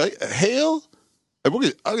 Hale. I'm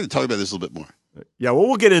going to talk about this a little bit more. Yeah, well,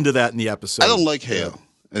 we'll get into that in the episode. I don't like Hale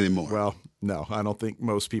anymore. Well, no, I don't think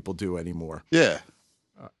most people do anymore. Yeah.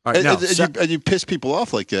 All right, now, And you piss people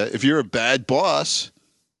off like that. If you're a bad boss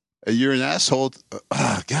and you're an asshole,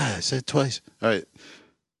 God, I said it twice. All right,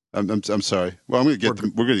 I'm sorry. Well, we're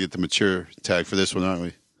gonna get the mature tag for this one, aren't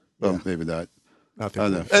we? Well, maybe not. I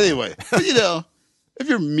don't know. Anyway, but, if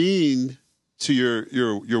you're mean to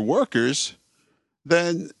your workers,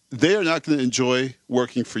 then they are not going to enjoy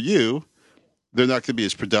working for you. They're not going to be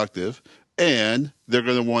as productive, and they're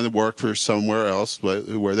going to want to work for somewhere else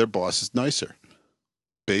where their boss is nicer.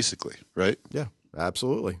 Basically, right? Yeah,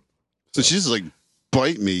 absolutely. So she's like,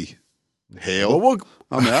 bite me, Hale. Well,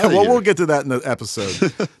 I'm out of here. we'll get to that in the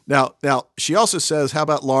episode. Now, she also says, how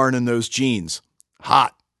about Lauren in those jeans?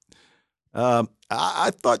 Hot.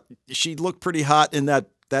 I thought she looked pretty hot in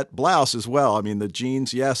that blouse as well. I mean, the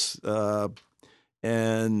jeans, yes.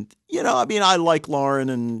 And, I like Lauren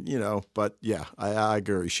and, but yeah, I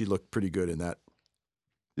agree. She looked pretty good in that.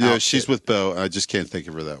 Yeah, outfit. she's with Bo. I just can't think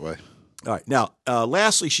of her that way. All right. Now,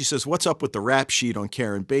 lastly, she says, what's up with the rap sheet on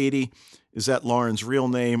Karen Beatty? Is that Lauren's real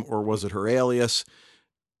name or was it her alias?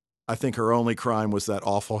 I think her only crime was that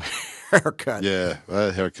awful haircut. Yeah,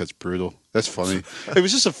 that haircut's brutal. That's funny. It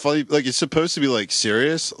was just a funny, it's supposed to be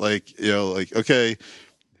serious. Okay,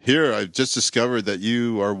 here I've just discovered that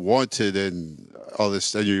you are wanted and all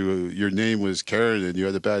this, and your name was Karen and you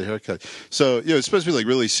had a bad haircut. So, it's supposed to be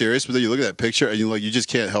really serious, but then you look at that picture and you just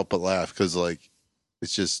can't help but laugh because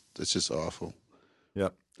it's just awful.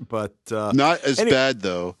 Yep. But not as bad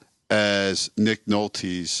though as Nick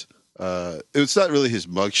Nolte's. It's not really his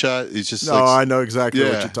mugshot. It's just I know exactly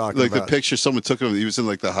what you're talking about. The picture someone took him. He was in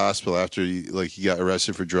the hospital after he got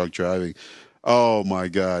arrested for drunk driving. Oh my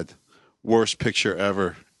God, worst picture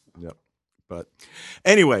ever. Yep. But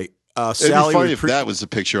anyway, It'd Sally. be funny if that was the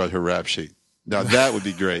picture on her rap sheet. Now that would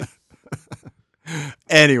be great.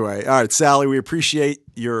 Anyway, all right, Sally, we appreciate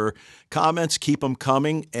your comments. Keep them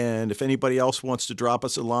coming. And if anybody else wants to drop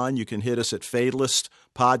us a line, you can hit us at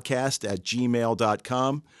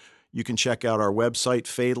fatalistpodcast@gmail.com. You can check out our website,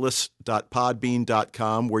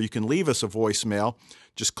 fatalist.podbean.com, where you can leave us a voicemail.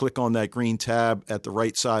 Just click on that green tab at the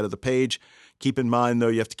right side of the page. Keep in mind, though,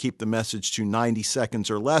 you have to keep the message to 90 seconds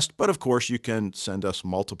or less. But, of course, you can send us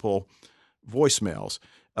multiple voicemails.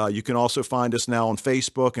 You can also find us now on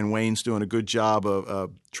Facebook, and Wayne's doing a good job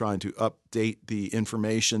of trying to update the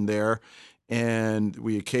information there. And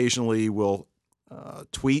we occasionally will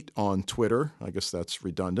tweet on Twitter. I guess that's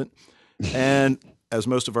redundant. And as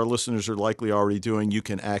most of our listeners are likely already doing, you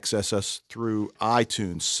can access us through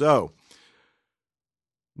iTunes. So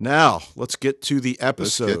now let's get to the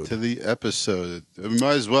episode. We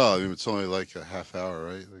might as well. I mean, it's only a half hour,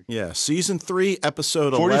 right? Yeah. Season 3,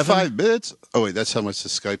 episode 45 11. minutes? Oh, wait, that's how much the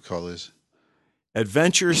Skype call is.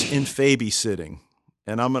 Adventures in Babysitting.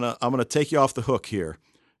 And I'm gonna take you off the hook here.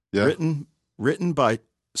 Yeah. Written by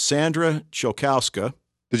Sandra Chilkowska.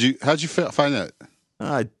 How'd you find that?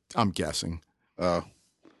 I'm guessing. Oh.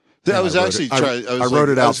 Yeah, I was actually trying. I wrote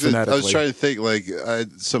it out phonetically. I was trying to think. I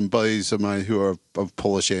had some buddies of mine who are of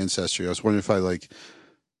Polish ancestry. I was wondering if I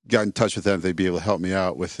got in touch with them, if they'd be able to help me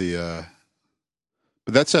out with the.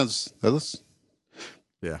 But that looks.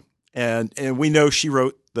 Yeah, and we know she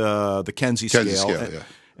wrote the Kenzie Scale, yeah.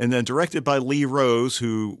 And then directed by Lee Rose,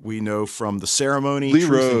 who we know from The Ceremony, Lee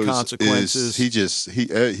Truth Rose and Consequences.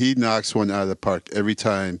 He knocks one out of the park every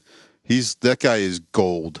time. That guy is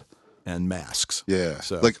gold. And Masks. Yeah.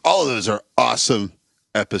 So. All of those are awesome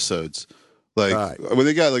episodes. Right. When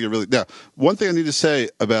they got a really. Now, one thing I need to say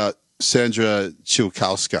about Sandra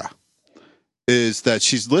Chilkowska is that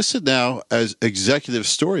she's listed now as executive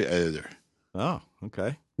story editor. Oh,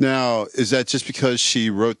 okay. Now, is that just because she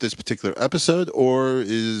wrote this particular episode, or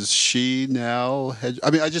is she now head? I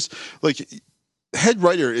mean, I just head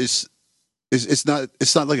writer is it's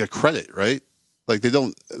not like a credit, right? They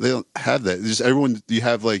don't have that. Just everyone, you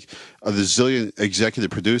have a zillion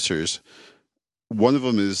executive producers. One of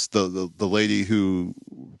them is the lady who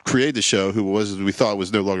created the show, we thought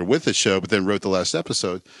was no longer with the show, but then wrote the last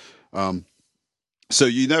episode. So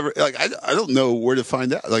you never I don't know where to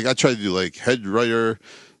find that. I try to do head writer,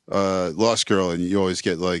 Lost Girl, and you always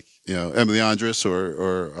get Emily Andres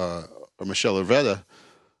or Michelle Rivetta.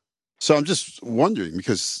 So I'm just wondering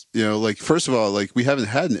because, first of all, we haven't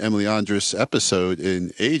had an Emily Andres episode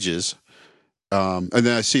in ages. And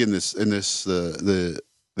then I see in this the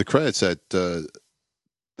credits that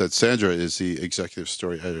Sandra is the executive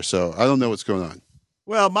story editor. So I don't know what's going on.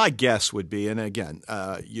 Well, my guess would be, and again,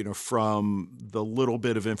 from the little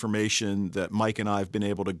bit of information that Mike and I have been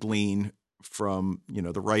able to glean from,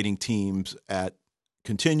 the writing teams at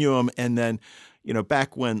Continuum, and then,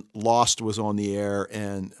 back when Lost was on the air,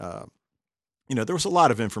 and there was a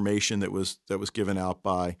lot of information that was given out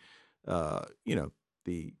by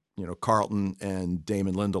the Carlton and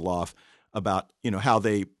Damon Lindelof about how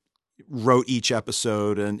they wrote each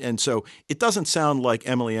episode, and so it doesn't sound like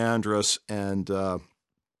Emily Andras and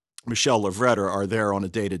Michelle Lovretta are there on a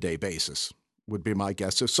day-to-day basis, would be my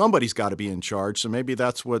guess. So somebody's got to be in charge. So maybe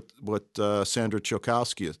that's what Sandra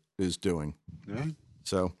Chokowski is doing. Yeah.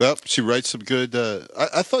 So well, she writes some good.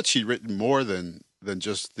 I thought she'd written more than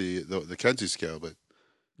just the Kinsey scale, but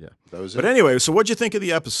yeah, that was it. But anyway, so what'd you think of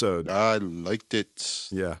the episode? I liked it.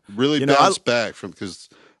 Yeah, really bounced back from, because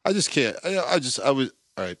I just can't. I was all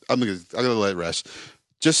right. I'm gonna let it rest.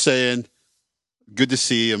 Just saying, good to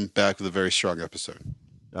see him back with a very strong episode.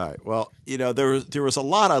 All right. Well, there was a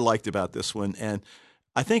lot I liked about this one, and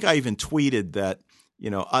I think I even tweeted that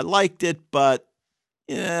I liked it, but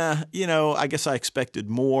yeah, I guess I expected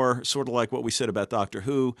more. Sort of like what we said about Doctor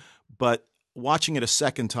Who, but watching it a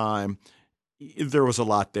second time, there was a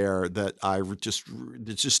lot there that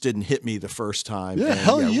it just didn't hit me the first time. Yeah,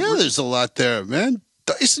 there's a lot there, man.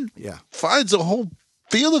 Dyson finds a whole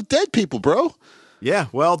field of dead people, bro. Yeah,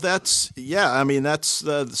 well, that's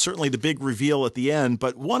certainly the big reveal at the end.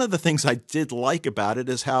 But one of the things I did like about it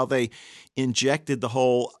is how they injected the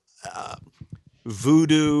whole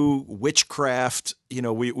voodoo witchcraft.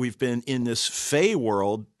 We've been in this Fae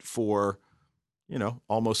world for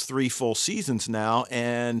almost 3 full seasons now,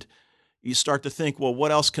 and you start to think, well,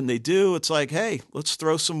 what else can they do? It's like, hey, let's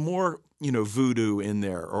throw some more voodoo in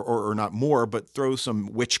there, or not more, but throw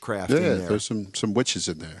some witchcraft in there. Yeah, there's some witches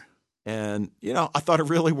in there. And, I thought it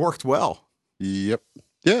really worked well. Yep.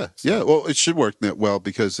 Yeah. So. Yeah. Well, it should work well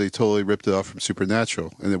because they totally ripped it off from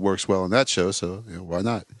Supernatural, and it works well on that show. So why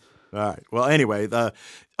not? All right. Well, anyway, the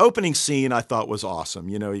opening scene I thought was awesome.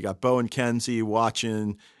 You got Bo and Kenzie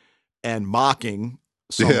watching and mocking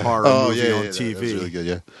some horror movie on TV. That was really good.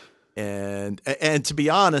 Yeah. And to be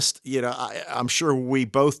honest, I'm sure we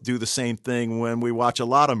both do the same thing when we watch a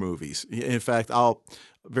lot of movies. In fact, I'll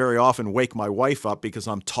very often wake my wife up because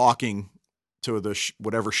I'm talking to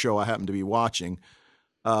whatever show I happen to be watching.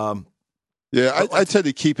 I tend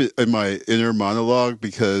to keep it in my inner monologue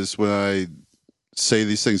because when I say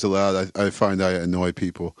these things aloud, I find I annoy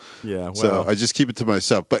people. Yeah, well, so I just keep it to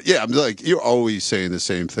myself. But yeah, I'm like, you're always saying the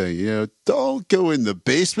same thing. Don't go in the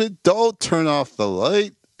basement. Don't turn off the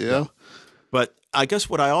light. Yeah. But I guess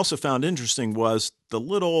what I also found interesting was the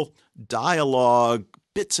little dialogue,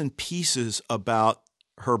 bits and pieces about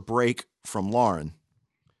her break from Lauren.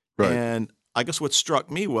 Right. And I guess what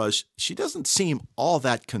struck me was she doesn't seem all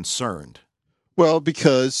that concerned. Well,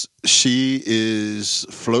 because she is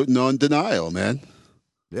floating on denial, man.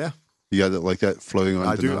 Yeah. You got it like that, floating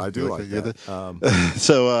on denial? I do like that.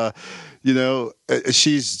 So,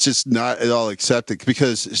 she's just not at all accepting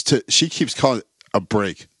because she keeps calling it a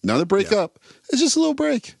break. Not a breakup. Yeah. It's just a little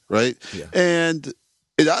break, right? Yeah. And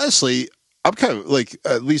it honestly, I'm kind of like,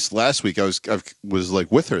 at least last week I was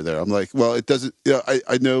like with her there. I'm like, well, it doesn't.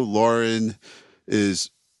 I know Lauren is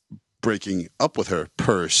breaking up with her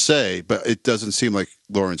per se, but it doesn't seem like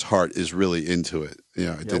Lauren's heart is really into it.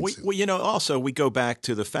 Also we go back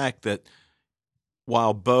to the fact that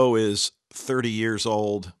while Bo is 30 years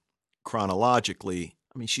old chronologically,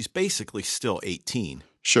 I mean, she's basically still 18.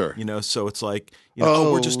 Sure. So it's like,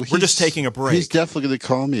 we're just taking a break. He's definitely going to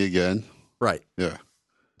call me again. Right. Yeah.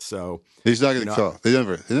 So he's not going to call. They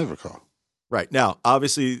never call. Right. Now,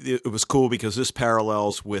 obviously it was cool because this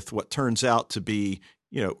parallels with what turns out to be,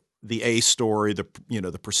 the A story, the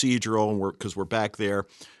procedural, and because we're back there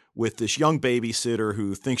with this young babysitter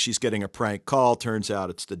who thinks she's getting a prank call. Turns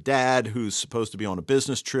out it's the dad who's supposed to be on a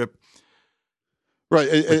business trip. Right.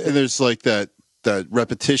 And there's like that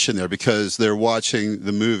repetition there because they're watching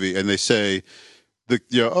the movie and they say,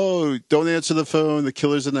 don't answer the phone. The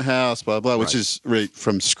killer's in the house, blah, blah, which is right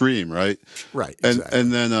from Scream, right? Right. Exactly.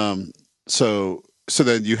 And then, so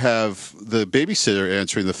then you have the babysitter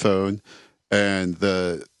answering the phone and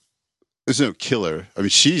there's no killer. I mean,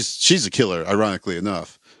 she's a killer, ironically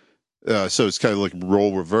enough. So it's kind of like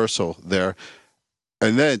role reversal there.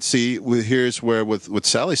 And then here's where with what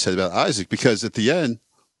Sally said about Isaac, because at the end,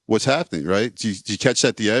 what's happening, right? Do you catch that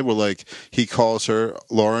at the end where like he calls her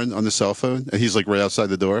Lauren on the cell phone and he's like right outside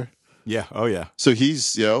the door? Yeah. Oh yeah. So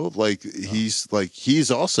he's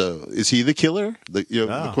he's also, is he the killer? The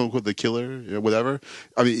quote unquote the killer, whatever.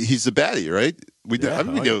 I mean, he's the baddie, right? We know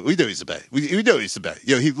he's the baddie. We know he's the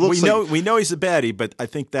baddie. He looks we know he's the baddie, but I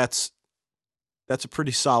think that's a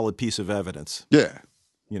pretty solid piece of evidence. Yeah.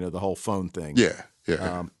 The whole phone thing. Yeah.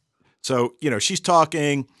 Yeah. So she's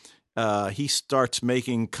talking. he starts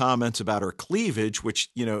making comments about her cleavage, which,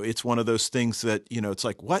 it's one of those things that, it's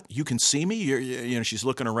like, what? You can see me? She's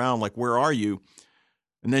looking around like, where are you?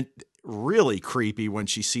 And then really creepy when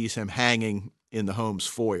she sees him hanging in the home's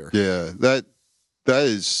foyer. Yeah, that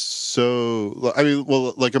is so. I mean,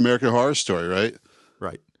 well, like American Horror Story, right?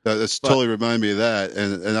 Right. That's totally reminded me of that,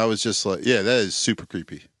 and I was just like, yeah, that is super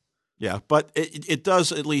creepy. Yeah, but it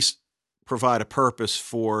does at least provide a purpose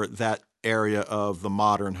for that area of the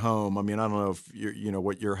modern home. I mean, I don't know if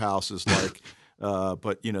what your house is like,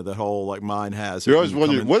 but the whole like mine has. You're always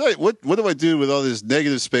wondering what do I do with all this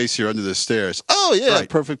negative space here under the stairs? Oh yeah, right.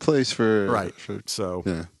 Perfect place for right. For, so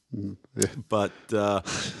yeah. Yeah. But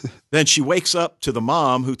then she wakes up to the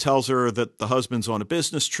mom who tells her that the husband's on a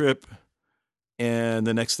business trip. And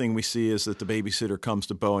the next thing we see is that the babysitter comes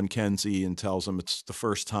to Bo and Kenzie and tells them it's the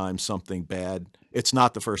first time something bad. It's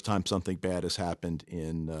not the first time something bad has happened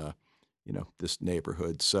in, this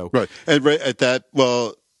neighborhood. So right, and right at that,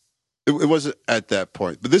 well, it wasn't at that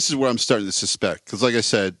point, but this is where I'm starting to suspect because, like I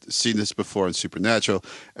said, seen this before in Supernatural,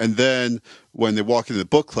 and then when they walk into the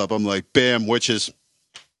book club, I'm like, bam, witches.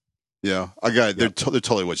 Yeah, I got it. Yep. They're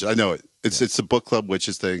totally witches. I know it. It's the book club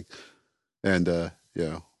witches thing, and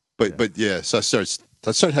But yeah, so I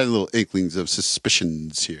started having little inklings of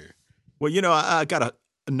suspicions here. Well, I got a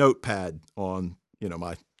notepad on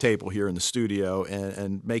my table here in the studio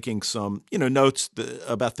and making some notes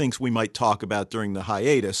about things we might talk about during the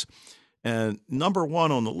hiatus. And number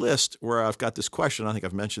one on the list, where I've got this question, I think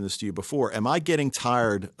I've mentioned this to you before: am I getting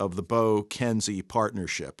tired of the Bo-Kenzie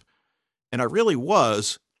partnership? And I really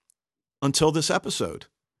was until this episode.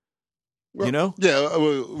 Well, yeah,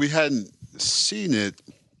 we hadn't seen it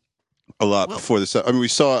a lot before this. I mean, we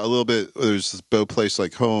saw a little bit. There's this Bo place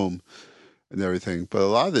like home and everything, but a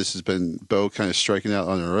lot of this has been Bo kind of striking out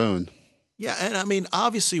on her own. Yeah, and I mean,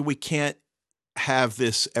 obviously, we can't have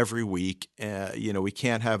this every week. We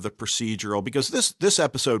can't have the procedural because this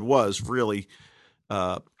episode was really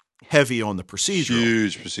heavy on the procedural,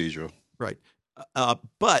 huge procedural, right?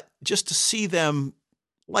 But just to see them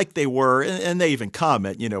like they were, and they even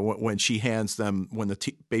comment, when she hands them, when the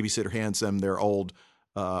babysitter hands them their old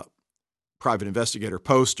private investigator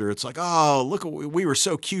poster, it's like, oh, look, we were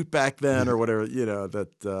so cute back then, or whatever,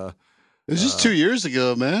 that. It was just 2 years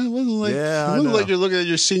ago, man. It wasn't like, like you're looking at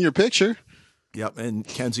your senior picture. Yep, and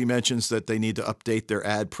Kenzie mentions that they need to update their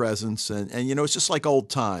ad presence, and it's just like old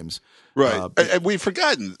times. Right, and we've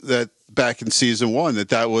forgotten that back in season 1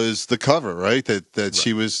 that was the cover, right? That right.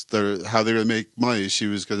 She was how they're going to make money. She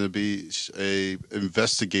was going to be a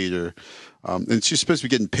investigator. And she's supposed to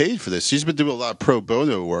be getting paid for this. She's been doing a lot of pro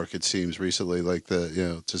bono work, it seems, recently, like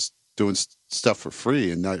just doing stuff for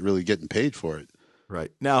free and not really getting paid for it.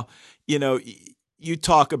 Right. Now, you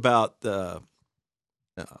talk about the,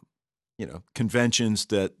 conventions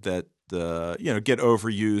that get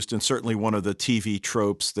overused, and certainly one of the TV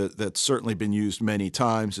tropes that's certainly been used many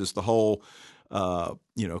times is the whole,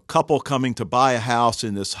 couple coming to buy a house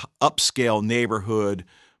in this upscale neighborhood,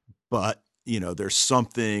 but, there's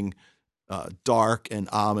something dark and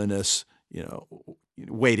ominous,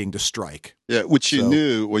 waiting to strike. Yeah, which you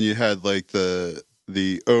knew when you had like the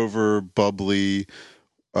over bubbly,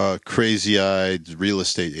 crazy-eyed real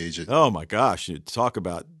estate agent. Oh my gosh, you talk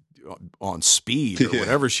about on speed or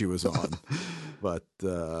whatever she was on. But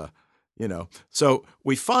so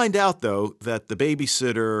we find out though that the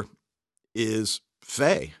babysitter is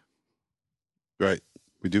Faye. Right,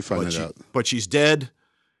 we do find that out. But she's dead.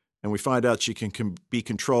 And we find out she can be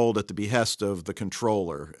controlled at the behest of the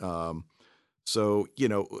controller. So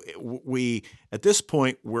we at this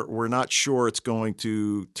point we're not sure it's going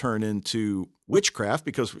to turn into witchcraft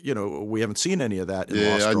because we haven't seen any of that in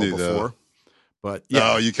Lost Girl before. That. But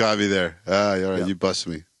oh, you caught me there. Ah, all right, yeah. You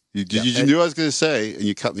busted me. You knew what I was going to say, and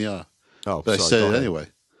you cut me off. Oh, but sorry, I said it anyway.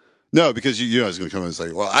 No, because you knew I was going to come in and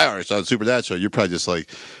say, well, I already saw it in Supernatural. You're probably just like,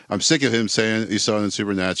 I'm sick of him saying he saw it in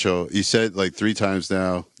Supernatural. He said it like 3 times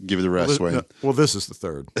now. Give it a rest, Wayne. Well, this is the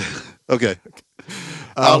third. Okay.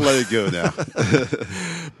 I'll let it go now.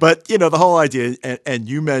 But, the whole idea, and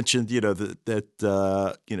you mentioned, that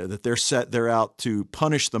they're out to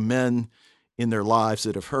punish the men in their lives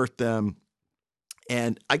that have hurt them.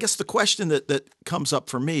 And I guess the question that comes up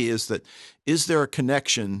for me is there a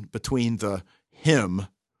connection between the him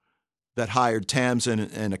that hired Tamsin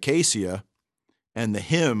and Acacia and the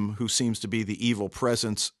him who seems to be the evil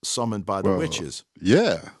presence summoned by the witches?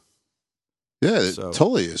 Yeah. Yeah, it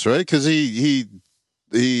totally is, right? Because he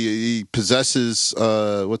possesses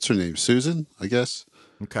what's her name? Susan, I guess.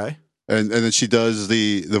 Okay. And then she does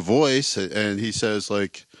the voice, and he says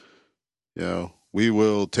like, we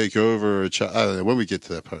will take over a child. I don't know when we get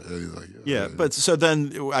to that part. Yeah, but so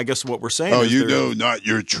then I guess what we're saying Oh, is you know, not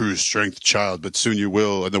your true strength, child, but soon you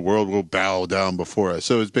will, and the world will bow down before us.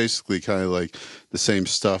 So it's basically kind of like the same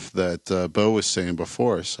stuff that Bo was saying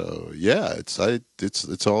before. So yeah, it's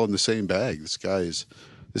all in the same bag. This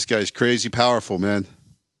guy's crazy powerful, man.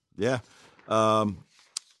 Yeah.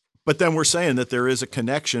 But then we're saying that there is a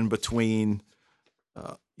connection between,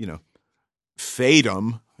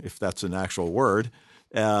 fatum, if that's an actual word,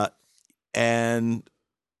 and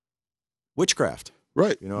witchcraft.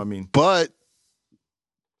 Right. But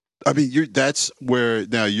that's where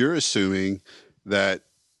now you're assuming that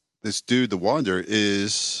this dude, the Wanderer,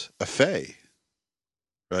 is a fae,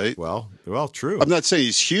 right? Well, true. I'm not saying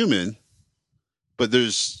he's human, but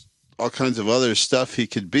there's all kinds of other stuff he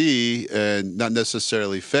could be, and not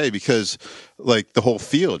necessarily fae, because like the whole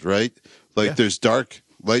field, right? Like there's dark,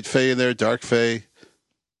 light fae in there, dark fae,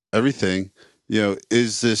 everything.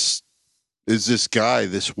 Is this guy,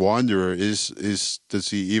 this Wanderer, does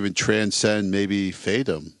he even transcend maybe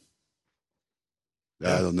fatum?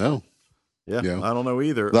 I don't know. Yeah, I don't know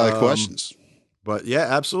either. A lot of questions. But yeah,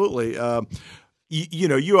 absolutely.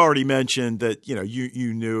 You already mentioned that,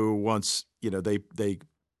 you knew once, they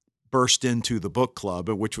burst into the book club,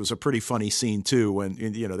 which was a pretty funny scene too. When,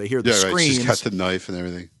 they hear the screams. Right. She's got the knife and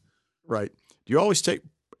everything. Right. Do you always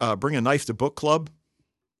bring a knife to book club?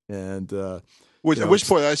 And, at which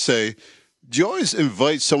point I say, do you always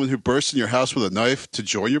invite someone who bursts in your house with a knife to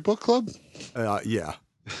join your book club? Yeah.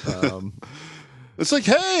 It's like,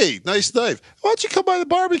 hey, nice knife. Why don't you come by the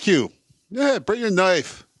barbecue? Yeah, bring your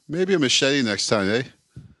knife. Maybe a machete next time, eh?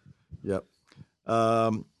 Yep.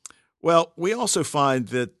 Well, we also find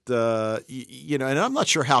that, and I'm not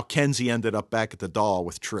sure how Kenzie ended up back at the doll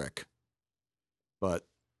with Trick, but,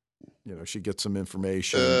 she gets some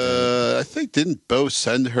information. I think, didn't Bo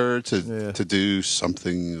send her to do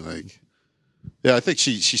something like, I think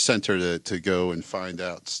she sent her to go and find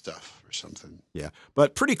out stuff or something. Yeah.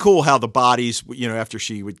 But pretty cool how the bodies, after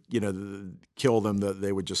she would, kill them,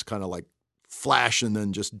 they would just kind of like flash and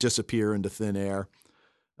then just disappear into thin air.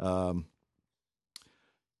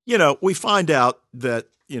 We find out that,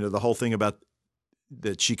 the whole thing about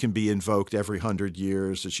that she can be invoked every 100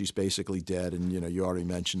 years, that she's basically dead. And, you already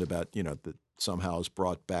mentioned about, that somehow is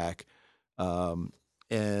brought back.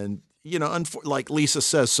 And, like Lisa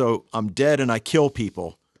says, so I'm dead and I kill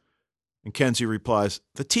people. And Kenzie replies,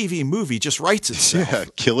 the TV movie just writes itself. Yeah,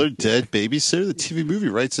 killer, dead, babysitter. The TV movie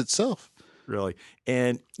writes itself. Really.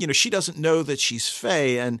 And, she doesn't know that she's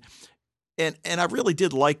Faye. And I really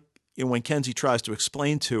did like, when Kenzie tries to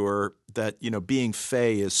explain to her that, being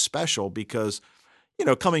Faye is special because,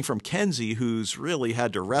 coming from Kenzie, who's really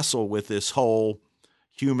had to wrestle with this whole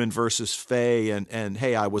human versus Faye and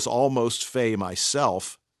hey, I was almost Faye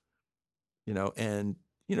myself, and,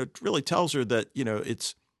 it really tells her that,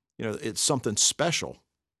 it's something special.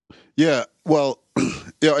 Yeah. Well,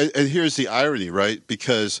 and here's the irony, right?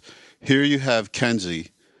 Because here you have Kenzie,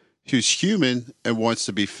 who's human and wants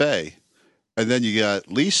to be Faye. And then you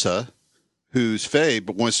got Lisa, who's Faye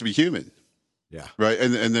but wants to be human. Yeah. Right.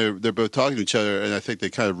 And they're both talking to each other, and I think they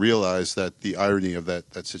kind of realize that the irony of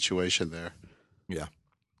that situation there. Yeah.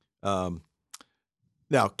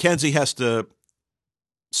 Now Kenzie has to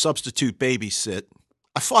substitute babysit.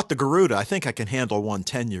 I fought the Garuda. I think I can handle one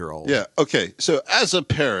 10-year-old. Yeah. Okay. So as a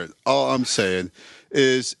parent, all I'm saying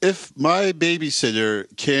is if my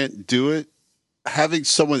babysitter can't do it, having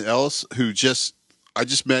someone else who I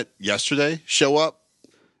just met yesterday show up,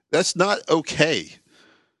 that's not okay.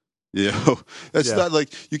 That's not like,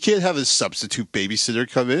 you can't have a substitute babysitter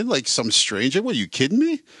come in like some stranger. What, are you kidding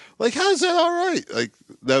me? Like, how's that all right? Like,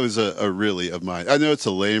 that was a really of mine. I know it's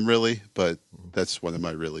a lame really, but that's one of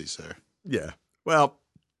my reallys there. Yeah. Well,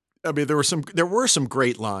 I mean, there were some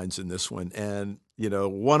great lines in this one. And,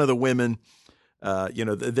 one of the women,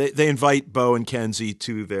 they invite Bo and Kenzie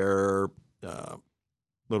to their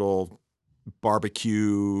little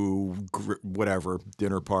barbecue, whatever,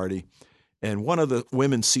 dinner party. And one of the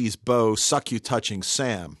women sees Bo suck you touching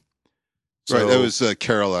Sam. So, right. That was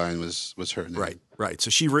Caroline was her name. Right. So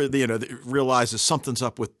she realizes something's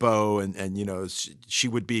up with Bo and she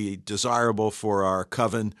would be desirable for our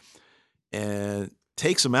coven and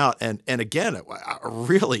takes him out. And again, a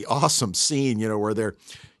really awesome scene, where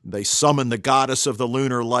they summon the goddess of the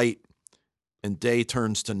lunar light and day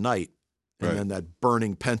turns to night. And then that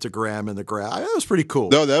burning pentagram in the grass. That was pretty cool.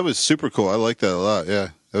 No, that was super cool. I like that a lot. Yeah,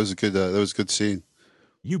 that was a good scene.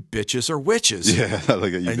 You bitches are witches. Yeah, I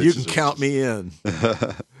like it. And you can count me in.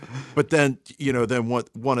 But then, then what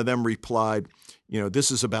one of them replied, this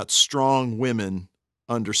is about strong women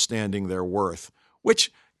understanding their worth,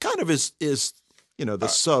 which kind of is the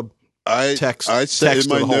sub I text. I said text in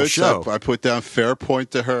my of the whole notes, show. I put down fair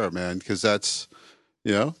point to her, man, because that's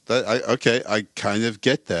I kind of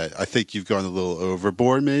get that. I think you've gone a little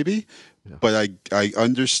overboard, maybe, but I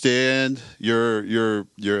understand your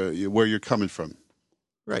where you're coming from.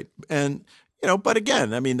 Right. And, but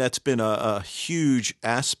again, I mean, that's been a huge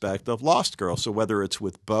aspect of Lost Girl. So whether it's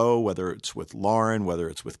with Bo, whether it's with Lauren, whether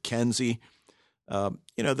it's with Kenzie, perhaps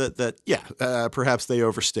they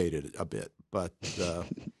overstated it a bit. But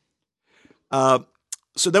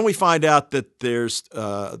so then we find out that there's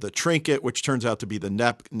the trinket, which turns out to be the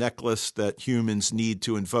necklace that humans need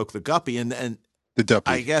to invoke the guppy. And the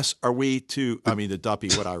duppy. I guess, the duppy,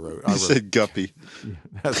 what I wrote. I said guppy.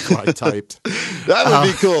 That's what I typed. That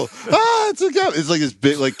would be cool. It's a guppy. It's like this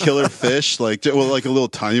big, like killer fish, like a little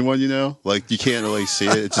tiny one, like you can't really see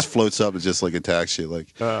it. It just floats up and just like attacks you.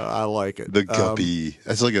 Like I like it. The guppy.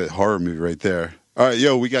 That's like a horror movie right there. All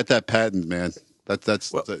right, we got that patent, man.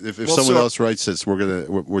 If someone else writes this,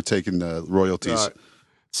 we're taking the royalties.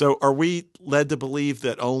 So are we led to believe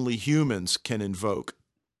that only humans can invoke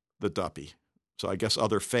the duppy? So I guess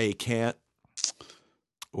other Fae can't.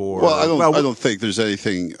 I don't think there's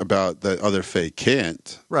anything about that other Fae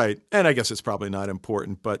can't. Right, and I guess it's probably not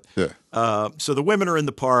important. But so the women are in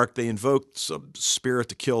the park. They invoke some spirit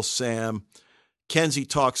to kill Sam. Kenzie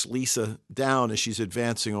talks Lisa down as she's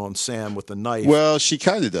advancing on Sam with the knife. Well, she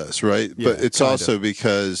kind of does, right? Yeah, but it's kinda. also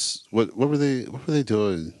because what were they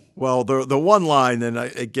doing? Well, the one line, and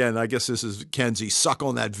I guess this is Kenzie, suck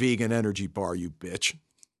on that vegan energy bar, you bitch.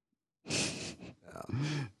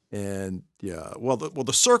 And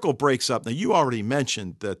the circle breaks up. Now you already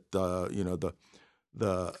mentioned that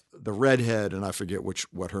the redhead, and I forget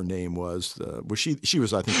what her name was. She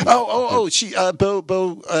was, I think. She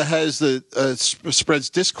Bo has spreads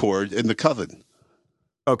discord in the coven.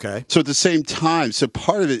 Okay. So at the same time, so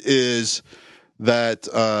part of it is that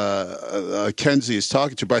Kenzie is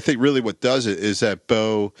talking to, but I think really what does it is that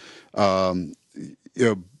Bo,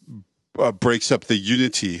 breaks up the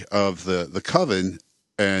unity of the coven,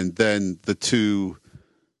 and then the two,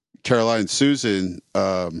 Caroline and Susan,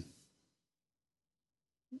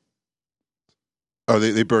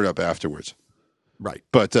 they burn up afterwards. Right.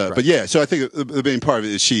 But yeah, so I think the main part of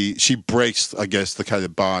it is she breaks, I guess, the kind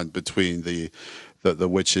of bond between the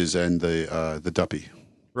witches and the duppy.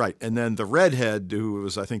 Right. And then the redhead, who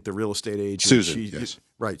was, I think, the real estate agent. Susan, yes.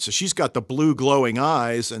 Right. So she's got the blue glowing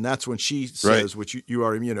eyes, and that's when she says, which you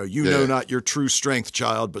already, know not your true strength,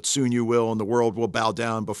 child, but soon you will, and the world will bow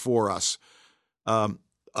down before us.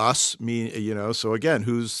 Us, so again,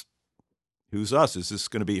 who's us? Is this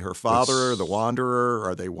going to be her father, the Wanderer?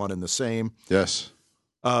 Are they one and the same? Yes.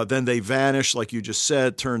 Then they vanish, like you just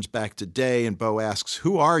said, turns back to day, and Bo asks,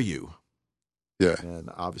 who are you? Yeah. And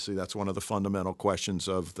obviously that's one of the fundamental questions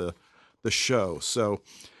of the show. So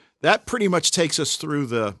that pretty much takes us through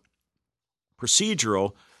the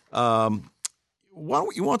procedural. You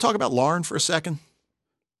want to talk about Lauren for a second?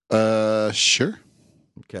 Sure.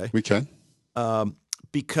 Okay. We can.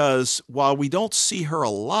 Because while we don't see her a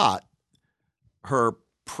lot, her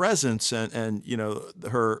presence and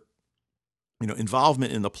her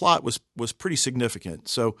involvement in the plot was pretty significant.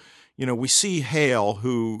 So, we see Hale,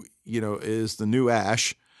 who, is the new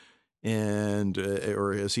Ash, and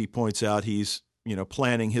or as he points out, he's,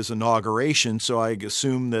 planning his inauguration. So I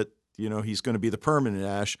assume that, he's going to be the permanent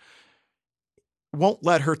Ash. Won't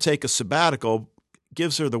let her take a sabbatical,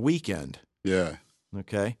 gives her the weekend. Yeah.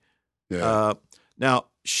 Okay. Yeah. Now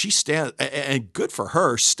she stands, and good for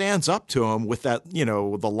her, stands up to him with that,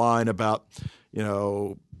 the line about,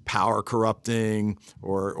 power corrupting,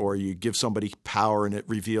 or you give somebody power and it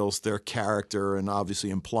reveals their character, and obviously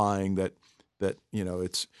implying that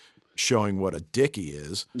it's showing what a dick he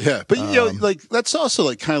is. Yeah, but like that's also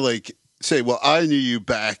like kind of like say, well, I knew you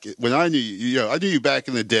back when I knew you. I knew you back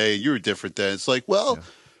in the day. You were different then. It's like, well,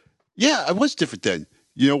 yeah, I was different then.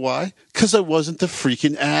 You know why? Because I wasn't the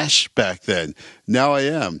freaking Ash back then. Now I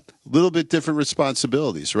am. A little bit different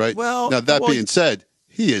responsibilities, right? Well, now that being said,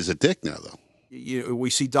 he is a dick now, though. We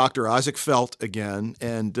see Dr. Isaac Felt again,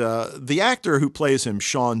 and the actor who plays him,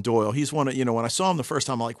 Sean Doyle, he's one of, when I saw him the first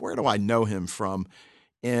time, I'm like, where do I know him from?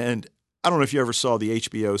 And I don't know if you ever saw the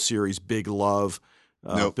HBO series Big Love.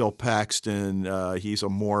 Nope. Bill Paxton, he's a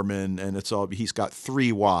Mormon, and he's got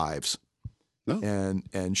 3 wives. No.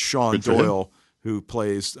 And Sean Doyle, who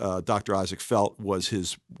plays Dr. Isaac Felt, was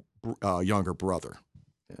his younger brother,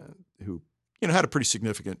 who had a pretty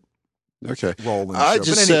significant role in the I show.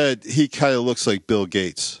 just said he kind of looks like Bill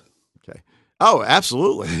Gates. Okay. Oh,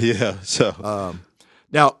 absolutely. Yeah. So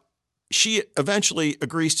now she eventually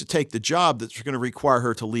agrees to take the job that's going to require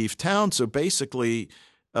her to leave town. So basically,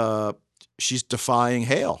 she's defying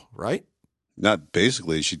Hale, right? Not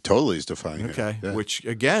basically. She totally is defying it. Okay. Yeah. Which,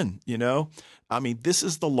 again, I mean, this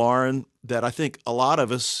is the Lauren that I think a lot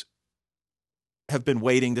of us have been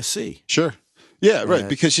waiting to see. Sure. Yeah, right. And-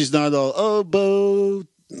 Because she's not all, oh, Bo,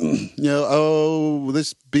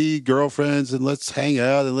 let's be girlfriends and let's hang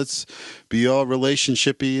out and let's be all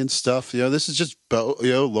relationshipy and stuff. This is just Bo,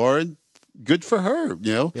 Lauren, good for her,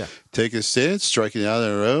 Yeah. Take a stance, striking out on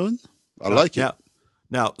her own. I like it. Yeah.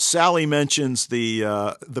 Now, Sally mentions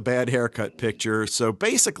the bad haircut picture. So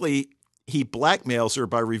basically, he blackmails her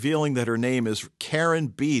by revealing that her name is Karen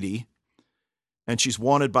Beatty, and she's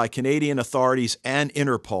wanted by Canadian authorities and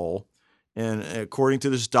Interpol. And according to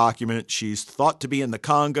this document, she's thought to be in the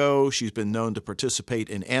Congo. She's been known to participate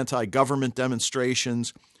in anti-government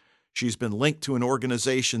demonstrations. She's been linked to an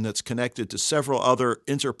organization that's connected to several other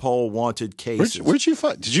Interpol wanted cases. Where'd you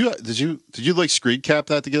find? Did you like screen cap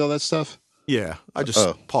that to get all that stuff? Yeah, I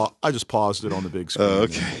just paused it on the big screen. Oh,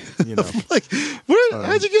 okay. And, Like,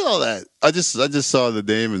 how'd you get all that? I just saw the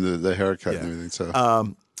name and the haircut and everything.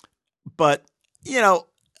 So, but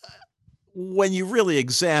when you really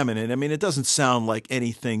examine it, I mean, it doesn't sound like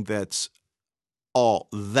anything that's all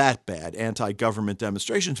that bad, anti-government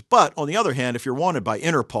demonstrations. But on the other hand, if you're wanted by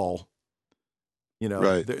Interpol,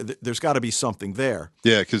 Right. there's got to be something there.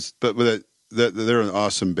 yeah, because they're an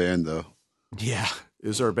awesome band though. Yeah.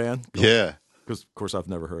 Is there a band? Yeah. Because, of course, I've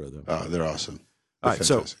never heard of them. Oh, they're awesome. All They're right,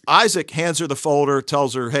 so fantastic. Isaac hands her the folder,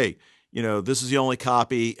 tells her, hey, this is the only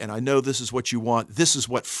copy, and I know this is what you want. This is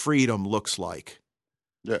what freedom looks like.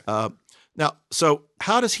 Yeah. Now, so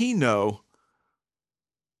how does he know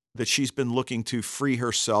that she's been looking to free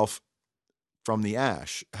herself from the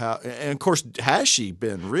ash? And, of course, has she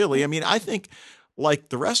been really? I mean, I think, like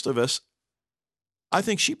the rest of us, I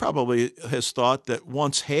think she probably has thought that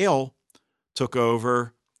once Hale took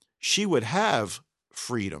over, she would have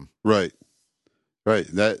freedom. Right.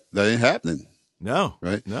 That ain't happening. No.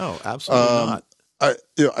 Right. No, absolutely not.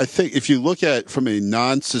 I think if you look at from a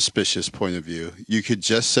non-suspicious point of view, you could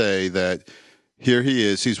just say that here he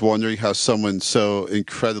is. He's wondering how someone so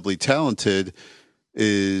incredibly talented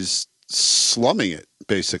is slumming it,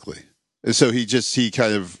 basically. And so he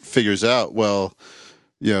kind of figures out, well,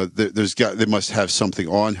 they must have something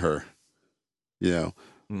on her,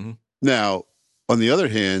 Mm-hmm. Now, on the other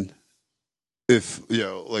hand, if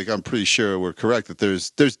I'm pretty sure we're correct that there's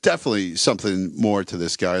definitely something more to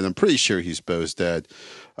this guy, and I'm pretty sure he's Bo's dad.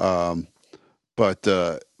 But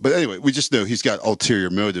anyway, we just know he's got ulterior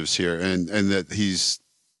motives here, and that he's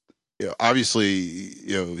obviously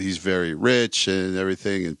he's very rich and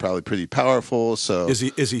everything, and probably pretty powerful. So Is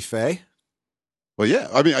he Faye? well, yeah.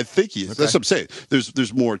 I mean, I think he is. Okay. That's what I'm saying.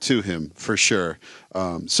 There's more to him for sure.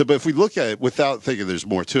 But if we look at it without thinking there's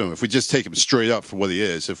more to him, if we just take him straight up for what he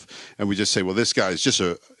is, and we just say, well, this guy is just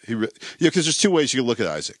because there's two ways you can look at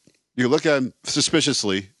Isaac. You can look at him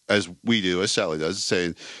suspiciously, as we do, as Sally does,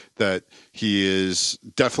 saying that he is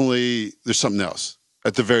definitely there's something else.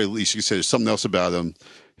 At the very least, you can say there's something else about him.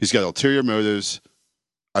 He's got ulterior motives.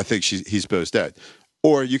 I think he's Bo's dad.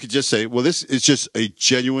 Or you could just say, well, this is just a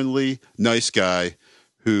genuinely nice guy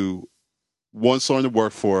who wants someone to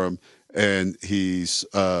work for him, and he's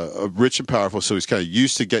rich and powerful, so he's kind of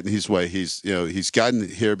used to getting his way. He's gotten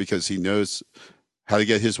here because he knows how to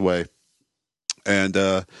get his way, and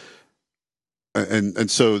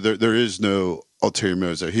so there is no ulterior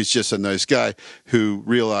motives there. He's just a nice guy who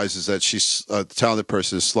realizes that she's a talented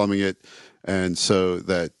person is slumming it, and so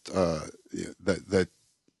that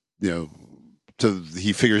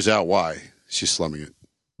he figures out why she's slumming it.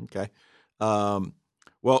 Okay.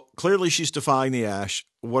 Well, clearly she's defying the ash.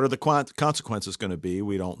 What are the consequences going to be?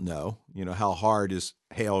 We don't know. How hard is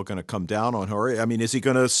Hale going to come down on her? I mean, is he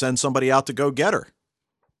going to send somebody out to go get her?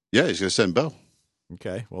 Yeah, he's going to send Bo.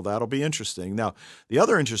 Okay. Well, that'll be interesting. Now, the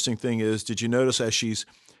other interesting thing is, did you notice as she's,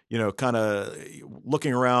 kind of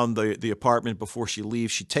looking around the apartment before she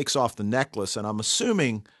leaves, she takes off the necklace, and I'm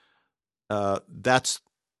assuming that's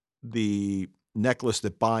the necklace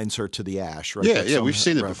that binds her to the ash, right? Yeah, we've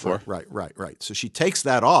seen it before. Right. So she takes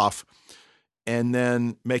that off and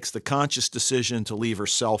then makes the conscious decision to leave her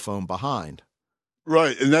cell phone behind.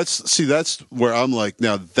 Right. And that's where I'm like,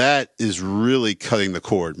 now that is really cutting the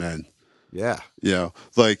cord, man. Yeah.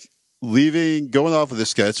 Like going off with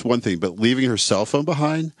this guy, that's one thing, but leaving her cell phone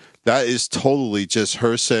behind, that is totally just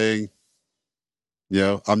her saying,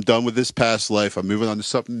 I'm done with this past life. I'm moving on to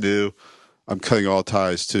something new. I'm cutting all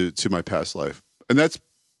ties to my past life. And that's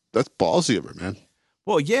ballsy of her, man.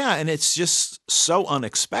 Well, yeah, and it's just so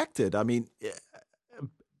unexpected. I mean,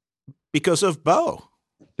 because of Bo.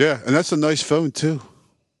 Yeah, and that's a nice phone, too.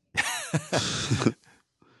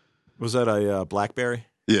 Was that a BlackBerry?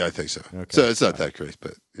 Yeah, I think so. Okay. So it's not that great,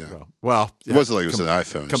 but yeah. Well, It wasn't like it was an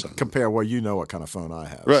iPhone or something. compare. Well, you know what kind of phone I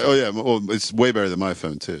have. Right. so. Oh yeah. Well, it's way better than my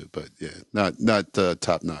phone too. But yeah, not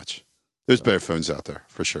top notch. There's better phones out there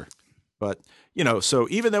for sure. But so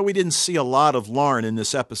even though we didn't see a lot of Lauren in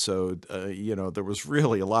this episode, there was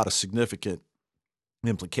really a lot of significant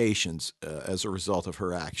implications as a result of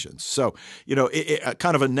her actions. So,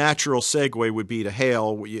 kind of a natural segue would be to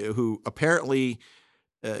Hale, who apparently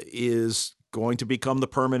is going to become the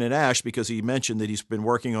permanent Ash because he mentioned that he's been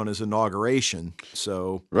working on his inauguration.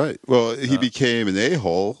 So right. Well, he became an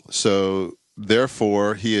a-hole, so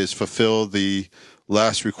therefore he has fulfilled the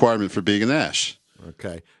last requirement for being an Ash.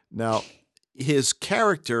 Okay. Now, his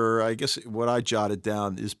character, I guess what I jotted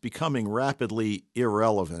down, is becoming rapidly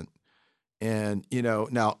irrelevant. And,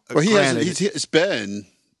 now, well, granted, it's been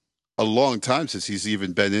a long time since he's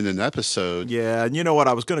even been in an episode. Yeah. And you know what?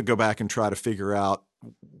 I was going to go back and try to figure out,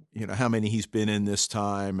 how many he's been in this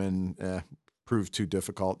time, and proved too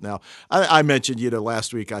difficult. Now, I mentioned,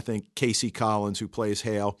 last week, I think Casey Collins, who plays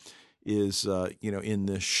Hale, is, in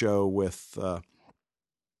this show with,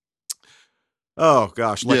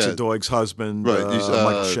 Lexa Doig's husband, right.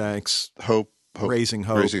 Michael Shanks. Hope. Raising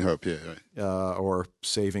Hope. Raising Hope, yeah, right. Or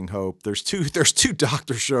Saving Hope. There's two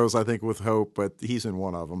doctor shows, I think, with Hope, but he's in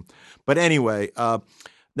one of them. But anyway,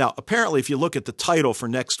 now apparently, if you look at the title for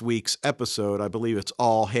next week's episode, I believe it's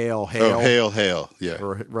All Hail, Hale. Oh, Hail, yeah.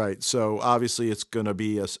 Right. So obviously, it's going to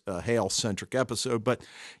be a Hale-centric episode. But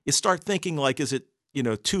you start thinking, like, is it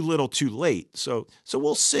too little, too late? So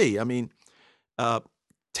we'll see. I mean,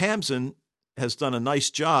 Tamsin has done a nice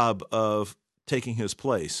job of taking his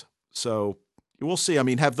place. So we'll see. I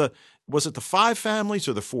mean, was it the 5 families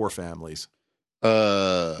or the 4 families? 4,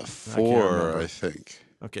 I think.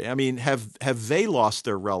 Okay. I mean, have they lost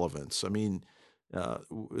their relevance? I mean,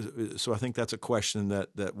 so I think that's a question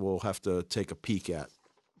that we'll have to take a peek at.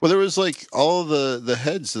 Well, there was like all the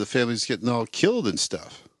heads of the families getting all killed and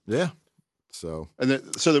stuff. Yeah. So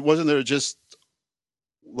so there wasn't there just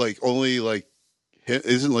like only like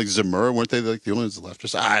isn't like Zamora, weren't they like the only ones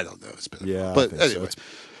left? I don't know. It's been but anyway.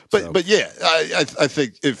 So. But yeah, I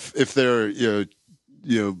think if they're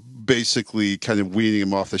basically kind of weaning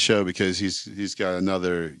him off the show because he's got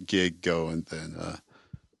another gig going, then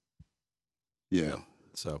yeah.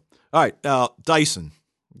 So all right, now Dyson.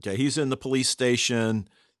 Okay, he's in the police station.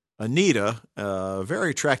 Anita, a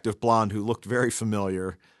very attractive blonde who looked very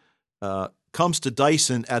familiar, comes to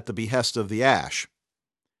Dyson at the behest of the Ash.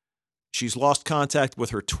 She's lost contact with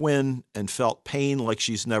her twin and felt pain like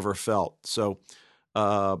she's never felt. So,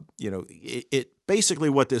 it basically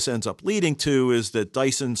what this ends up leading to is that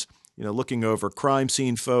Dyson's, looking over crime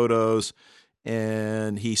scene photos,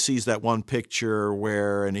 and he sees that one picture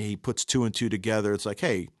and he puts 2 and 2 together. It's like,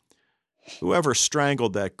 hey, whoever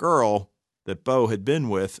strangled that girl that Bo had been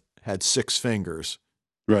with had 6 fingers.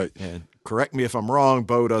 Right. And correct me if I'm wrong,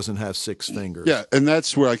 Bo doesn't have 6 fingers. Yeah, and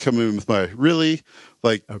that's where I come in with my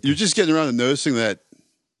you're just getting around and noticing that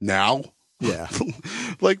now. Yeah.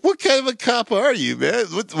 Like, what kind of a cop are you, man?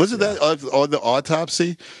 Wasn't that on the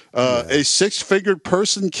autopsy? A 6-fingered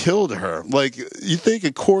person killed her. Like, you think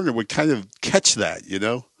a coroner would kind of catch that,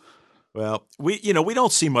 Well, we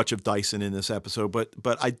don't see much of Dyson in this episode,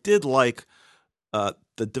 but I did like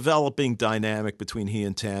the developing dynamic between he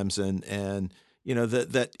and Tamsin, and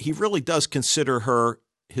that he really does consider her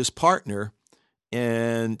his partner,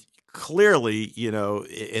 and clearly,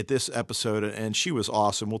 at this episode, and she was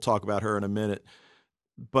awesome. We'll talk about her in a minute,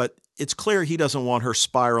 but it's clear he doesn't want her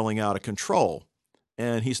spiraling out of control,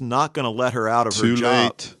 and he's not going to let her out of her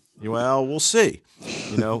job. Too late. Well, we'll see.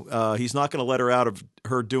 He's not going to let her out of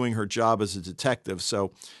her doing her job as a detective.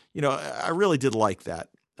 So, I really did like that.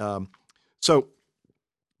 So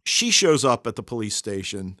she shows up at the police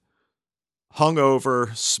station,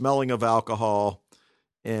 hungover, smelling of alcohol,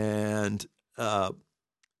 and I've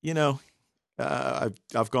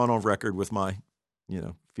gone on record with my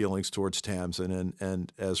feelings towards Tamsin,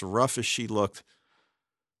 and as rough as she looked,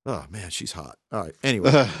 oh man, she's hot. All right,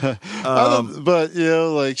 anyway, but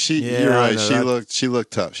you're right. She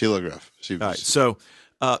looked tough. She looked rough. All right, so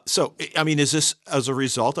I mean, is this as a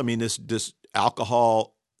result? I mean, this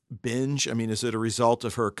alcohol binge, I mean, is it a result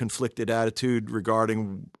of her conflicted attitude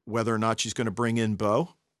regarding whether or not she's going to bring in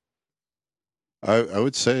Bo? I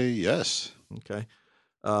would say yes. Okay.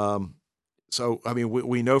 So, I mean,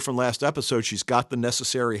 we know from last episode she's got the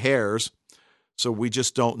necessary hairs, so we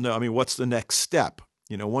just don't know. I mean, what's the next step?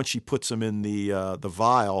 Once she puts them in the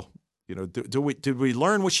vial, did we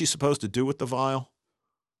learn what she's supposed to do with the vial?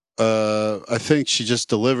 I think she just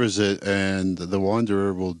delivers it, and the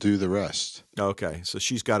Wanderer will do the rest. Okay, so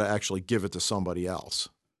she's got to actually give it to somebody else.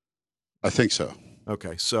 I think so.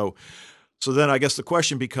 Okay, so then I guess the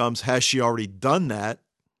question becomes: has she already done that,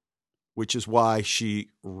 which is why she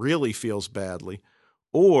really feels badly,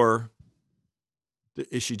 or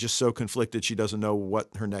is she just so conflicted she doesn't know what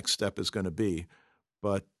her next step is going to be?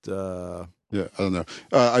 But yeah, I don't know.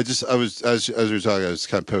 I was as we were talking, I was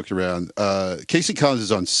kind of poking around. Casey Collins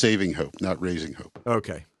is on Saving Hope, not Raising Hope.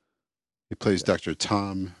 okay, He plays Dr.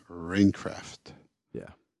 Tom Raincraft. yeah,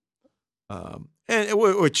 and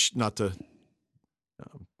which, not to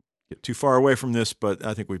get too far away from this, but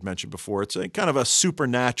I think we've mentioned before, it's a kind of a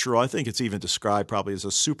supernatural. I think it's even described probably as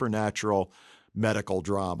a supernatural medical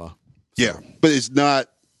drama. So, Yeah, but it's not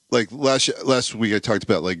like last week I talked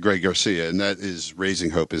about like Greg Garcia, and that is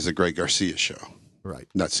Raising Hope is the Greg Garcia show, right.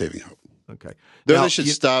 not Saving Hope. Okay. They should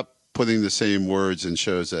stop putting the same words in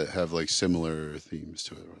shows that have like similar themes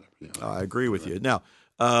to it. Or whatever, you know. I agree with you. Now,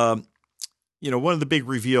 one of the big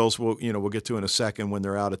reveals we'll get to in a second when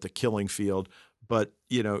they're out at the killing field, but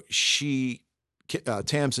Tamsin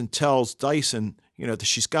tells Dyson, that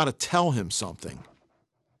she's got to tell him something,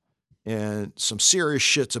 and some serious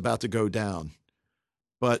shit's about to go down.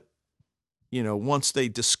 But, once they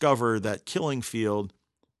discover that killing field,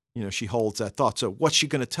 she holds that thought. So what's she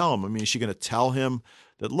going to tell him? I mean, is she going to tell him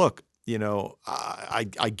that, look, I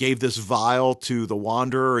gave this vial to the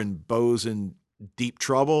Wanderer and Bo's in deep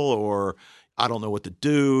trouble, or I don't know what to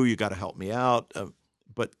do. You got to help me out.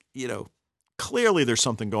 But, clearly there's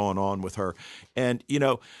something going on with her. And,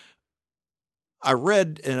 I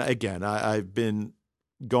read, and again, I've been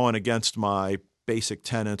going against my basic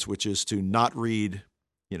tenets, which is to not read,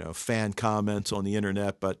 fan comments on the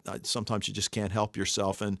internet, but sometimes you just can't help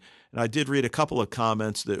yourself. And I did read a couple of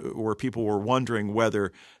comments where people were wondering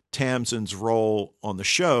whether Tamsin's role on the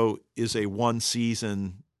show is a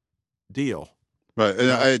one-season deal. Right, and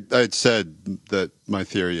I had said that my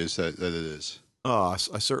theory is that it is. Oh,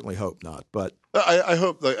 I certainly hope not. But I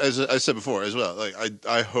hope, like, as I said before as well, like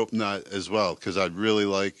I hope not as well, because I really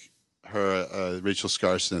like her, Rachel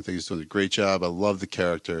Skarsten. I think she's doing a great job. I love the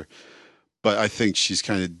character, but I think she's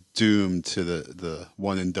kind of doomed to the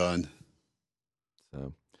one and done.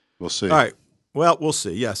 So we'll see. All right. Well, we'll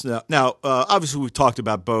see. Yes. Now, obviously, we've talked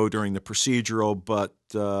about Bo during the procedural, but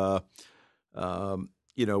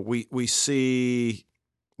we see,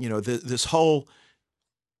 this whole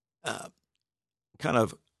kind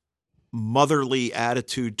of motherly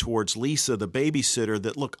attitude towards Lisa, the babysitter,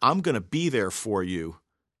 that, look, I'm going to be there for you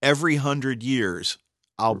every 100 years.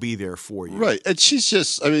 I'll be there for you. Right. And she's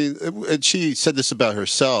just, and she said this about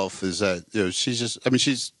herself, is that, she's just,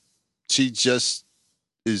 she just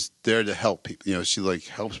is there to help people. She like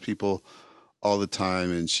helps people all the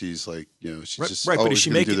time. And she's like, she's just always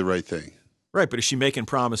going to do the right thing. Right. But is she making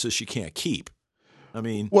promises she can't keep?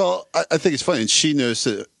 Well, I think it's funny. And she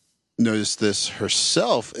noticed this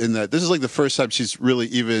herself, in that this is like the first time she's really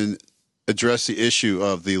even addressed the issue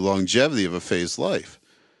of the longevity of a Faye's life.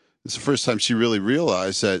 It's the first time she really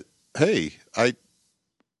realized that, hey, I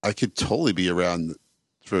could totally be around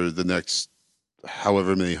for the next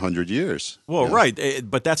however many 100 years. Well, right.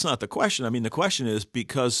 But that's not the question. The question is,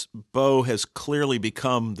 because Bo has clearly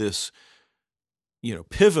become this,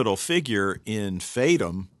 pivotal figure in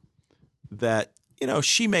Fatum, that,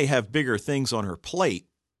 she may have bigger things on her plate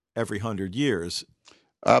every 100 years.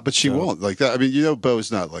 But she won't like that.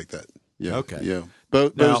 Bo's not like that. Yeah. Okay.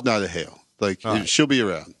 Bo's not a Hale. Like, she'll be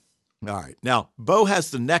around. All right. Now, Bo has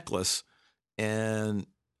the necklace and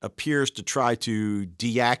appears to try to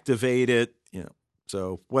deactivate it.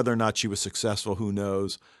 So whether or not she was successful, who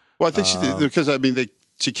knows? Well, I think she did, because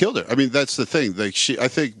she killed her. That's the thing. Like, I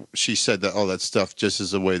think she said that all that stuff just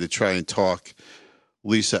as a way to try and talk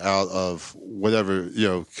Lisa out of whatever,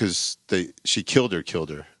 because she killed her.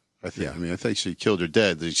 I think. Yeah. I think she killed her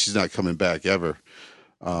dead. She's not coming back ever.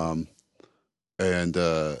 And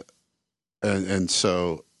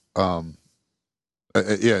so. And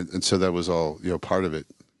so that was all, part of it,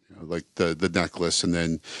 like the necklace, and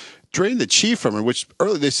then drain the chi from her, which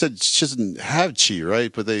earlier they said she doesn't have chi,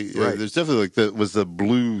 right? But there's definitely was the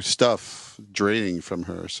blue stuff draining from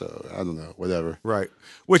her. So I don't know, whatever. Right.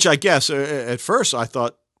 Which I guess at first I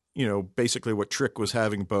thought, basically what Trick was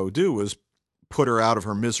having Bo do was put her out of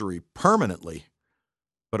her misery permanently,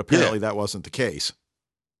 but apparently that wasn't the case.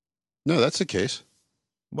 No, that's the case.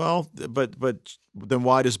 Well, but then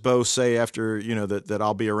why does Bo say after, that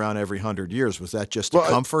I'll be around every 100 years? Was that just to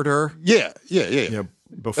comfort her? Yeah.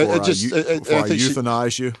 Before I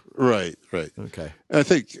euthanize you? Right. Okay. And I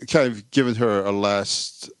think kind of giving her a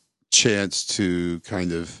last chance to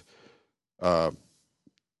kind of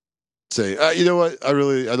say, you know what, I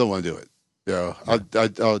don't want to do it.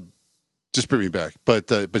 I'll just bring me back.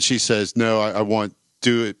 But she says, no, I want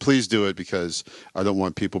do it. Please do it, because I don't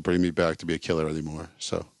want people bringing me back to be a killer anymore.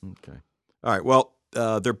 So Okay. All right. Well,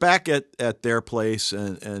 they're back at their place,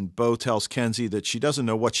 and Bo tells Kenzie that she doesn't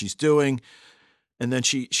know what she's doing. And then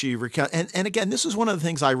she recounts. And again, this is one of the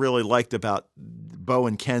things I really liked about Bo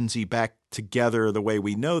and Kenzie back together the way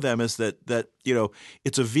we know them, is that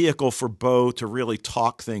it's a vehicle for Bo to really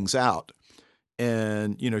talk things out.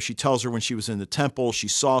 And, she tells her when she was in the temple, she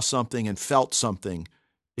saw something and felt something.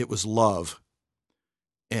 It was love.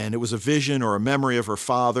 And it was a vision or a memory of her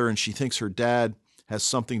father, and she thinks her dad has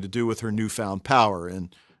something to do with her newfound power.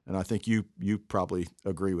 And I think you probably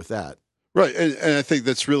agree with that. right, and I think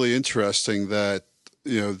that's really interesting that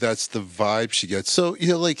that's the vibe she gets. So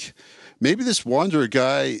like maybe this Wanderer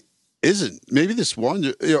guy isn't. Maybe this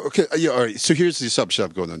Wanderer. Okay, all right. So here's the assumption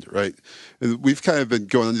I'm going under. Right, and we've kind of been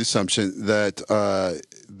going under the assumption that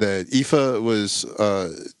that Aoife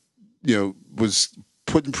was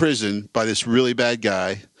put in prison by this really bad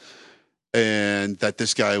guy, and that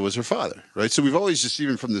this guy was her father, right? So we've always just,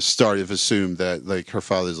 even from the start, have assumed that like her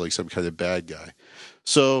father's like some kind of bad guy.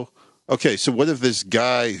 So, okay, so what if this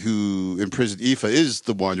guy who imprisoned Aoife is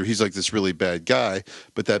the Wanderer? He's like this really bad guy,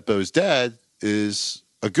 but that Bo's dad is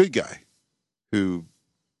a good guy who,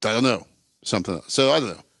 I don't know, something else. So I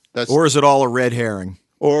don't know. Or is it all a red herring?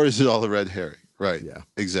 Or is it all a red herring? Right. Yeah.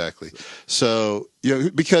 Exactly. So,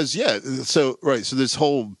 because, so this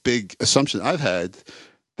whole big assumption I've had,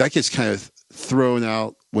 that gets kind of thrown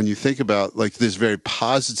out when you think about like this very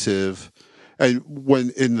positive, and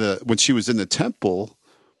when she was in the temple,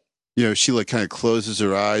 she like kind of closes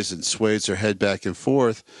her eyes and sways her head back and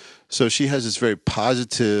forth. So she has this very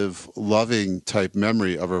positive, loving type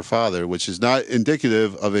memory of her father, which is not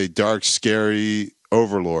indicative of a dark, scary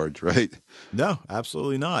overlord, right? No,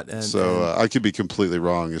 absolutely not. And so I could be completely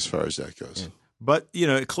wrong as far as that goes. But,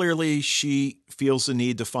 clearly she feels the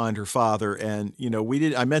need to find her father. And,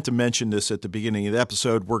 I meant to mention this at the beginning of the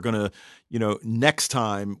episode. We're going to, next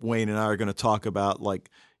time Wayne and I are going to talk about like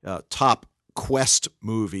top quest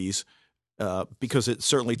movies, because it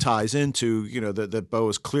certainly ties into, that Bo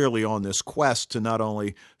is clearly on this quest to not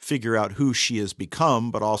only figure out who she has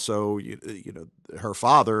become, but also, her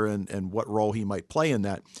father and what role he might play in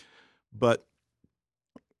that. But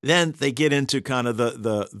then they get into kind of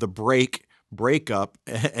the breakup,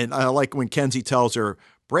 and I like when Kenzie tells her,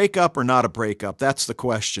 break up or not a breakup, that's the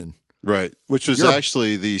question. Right, which was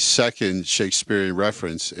actually the second Shakespearean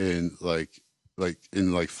reference in like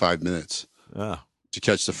 5 minutes. Did you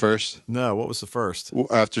catch the first? No, what was the first? Well,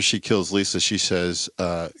 after she kills Lisa, she says,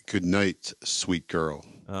 good night, sweet girl,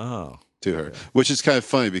 to her, which is kind of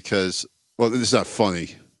funny because, well, it's not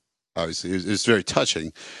funny, obviously. It's very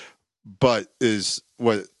touching, but is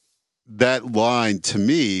what that line to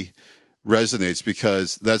me resonates,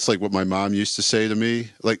 because that's like what my mom used to say to me,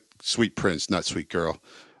 like sweet prince, not sweet girl.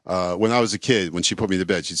 When I was a kid, when she put me to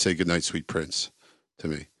bed, she'd say good night, sweet prince to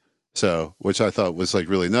me. So, which I thought was like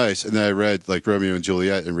really nice. And then I read like Romeo and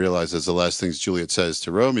Juliet and realized that's the last things Juliet says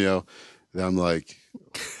to Romeo. And I'm like,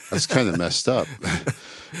 that's kind of messed up.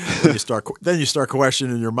 then you start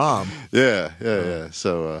questioning your mom. Yeah.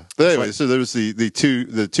 So, but anyway, so there was the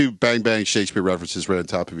two bang bang Shakespeare references right on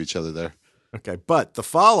top of each other there. Okay, but the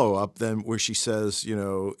follow-up then where she says,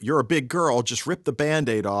 you're a big girl, just rip the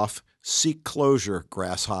Band-Aid off, seek closure,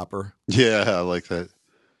 grasshopper. Yeah, I like that.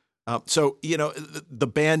 So, the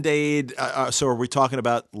Band-Aid, so are we talking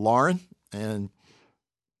about Lauren?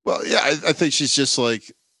 Well, yeah, I think she's just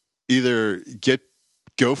like, either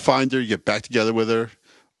go find her, get back together with her,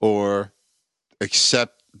 or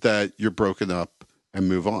accept that you're broken up and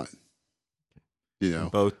move on.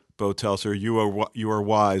 Bo tells her, "You are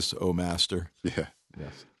wise, O master." Yeah.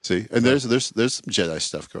 Yes. See, and there's some Jedi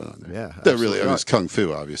stuff going on there. Yeah. That really, it's kung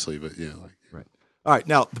fu, obviously, but right. All right.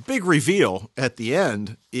 Now, the big reveal at the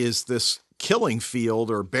end is this killing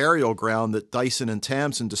field or burial ground that Dyson and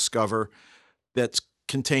Tamsin discover that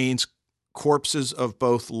contains corpses of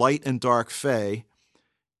both light and dark fae.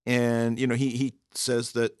 And he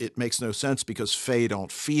says that it makes no sense because fae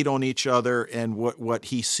don't feed on each other, and what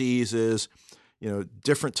he sees is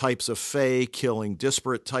different types of fae killing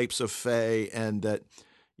disparate types of fae, and that,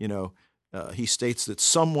 he states that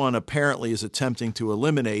someone apparently is attempting to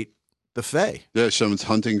eliminate the fae. Yeah, someone's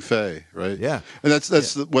hunting fae, right? Yeah. And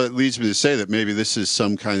that's what it leads me to say that maybe this is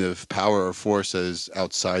some kind of power or force that is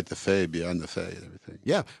outside the fae, beyond the fae and everything.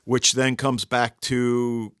 Yeah, which then comes back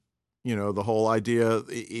to, the whole idea,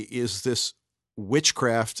 is this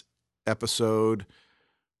witchcraft episode,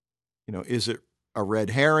 is it a red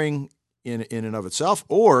herring in and of itself,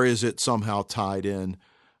 or is it somehow tied in?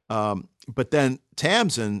 But then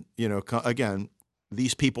Tamsin, again,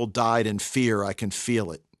 these people died in fear. I can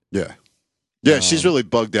feel it. Yeah. Yeah, she's really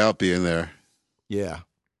bugged out being there. Yeah.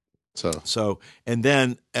 So, and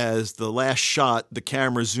then as the last shot, the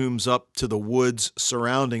camera zooms up to the woods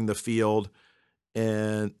surrounding the field,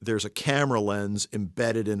 and there's a camera lens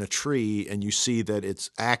embedded in a tree, and you see that it's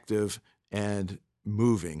active and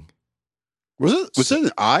moving. Was it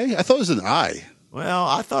an eye? I thought it was an eye. Well,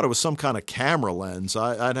 I thought it was some kind of camera lens.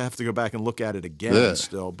 I'd have to go back and look at it again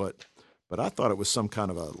still, but I thought it was some kind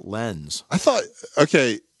of a lens. I thought,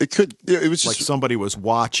 okay, it was just like somebody was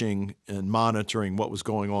watching and monitoring what was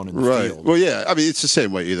going on in the field. Well, yeah, I mean, it's the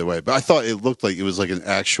same way either way, but I thought it looked like it was like an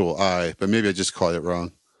actual eye, but maybe I just caught it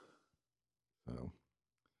wrong. Oh.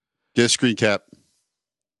 Get a screen cap.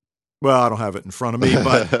 Well, I don't have it in front of me,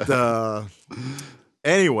 but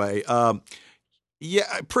anyway,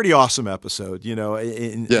 yeah, pretty awesome episode,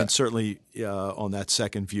 and certainly on that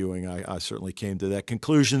second viewing, I certainly came to that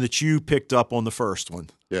conclusion that you picked up on the first one.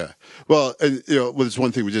 Yeah. Well, and there's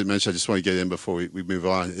one thing we didn't mention, I just want to get in before we move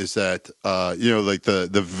on, is that, like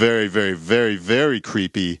the very, very, very, very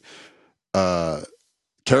creepy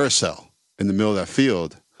carousel in the middle of that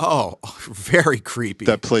field. Oh, very creepy.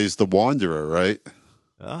 That plays The Wanderer, right?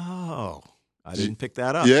 Oh, I didn't pick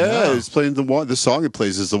that up. Yeah, no. It's playing the song it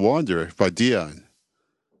plays is The Wanderer by Dion.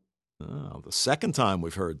 Oh, the second time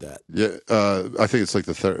we've heard that. Yeah, I think it's like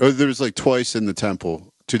the third. There was like twice in the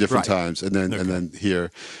temple, 2 different times, and then here,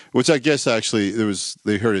 which I guess actually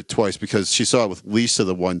they heard it twice because she saw it with Lisa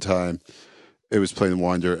the one time. It was playing The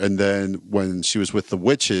Wanderer, and then when she was with the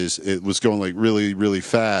witches, it was going like really, really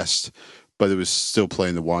fast, but it was still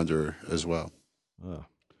playing The Wanderer as well. Oh,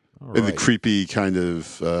 in the creepy kind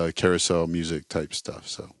of carousel music type stuff.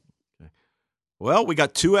 So, well, we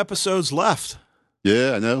got 2 episodes left.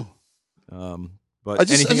 Yeah, I know. But I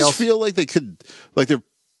just else? feel like they're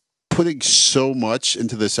putting so much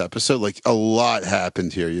into this episode. Like a lot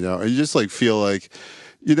happened here, and you just like feel like,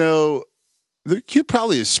 they could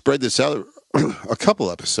probably have spread this out a couple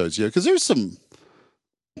episodes, because there's some.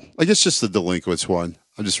 I guess just the delinquents one.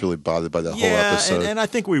 I'm just really bothered by that whole episode. And I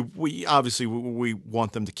think we obviously we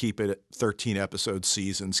want them to keep it at 13 episode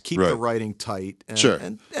seasons, keep the writing tight, and, sure.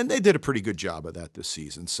 And they did a pretty good job of that this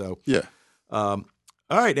season. So yeah. All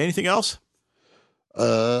right. Anything else?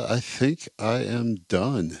 I think I am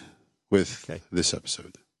done with this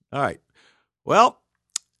episode. All right. Well,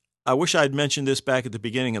 I wish I had mentioned this back at the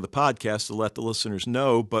beginning of the podcast to let the listeners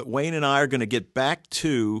know, but Wayne and I are going to get back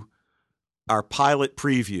to our pilot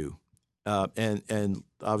preview. And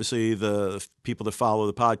obviously the people that follow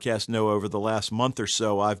the podcast know over the last month or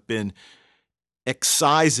so, I've been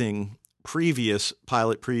excising previous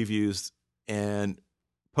pilot previews and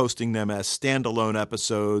posting them as standalone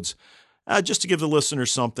episodes, just to give the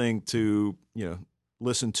listeners something to,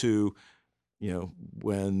 listen to,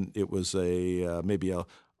 when it was maybe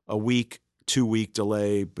a week, 2-week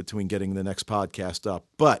delay between getting the next podcast up.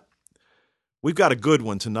 But we've got a good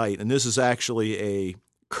one tonight, and this is actually a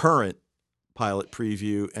current pilot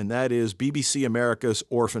preview, and that is BBC America's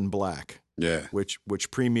Orphan Black. Yeah. Which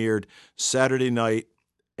premiered Saturday night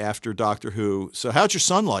after Doctor Who. So how'd your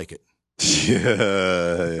son like it?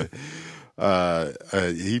 Yeah.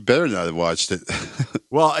 He better not have watched it.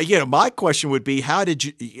 Well, my question would be, how did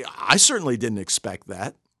you? I certainly didn't expect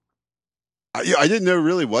that. I didn't know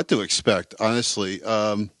really what to expect, honestly.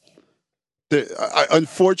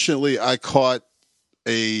 Unfortunately, I caught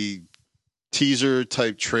a teaser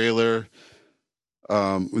type trailer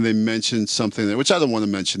when they mentioned something there, which I don't want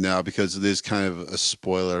to mention now because it is kind of a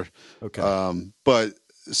spoiler. Okay. But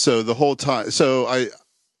so the whole time,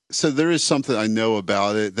 so there is something I know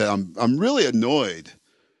about it that I'm really annoyed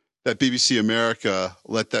that BBC America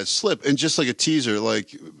let that slip. And just like a teaser,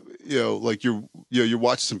 like you're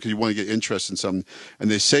watching something because you want to get interested in something,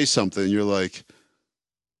 and they say something, and you're like,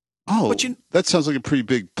 oh, that sounds like a pretty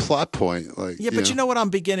big plot point. Like, but you know what I'm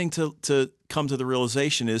beginning to come to the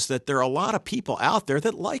realization is that there are a lot of people out there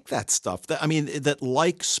that like that stuff. That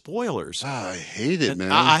like spoilers. I hate it,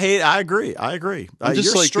 man. I agree. I'm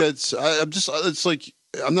just like it's like.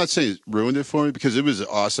 I'm not saying it ruined it for me because it was an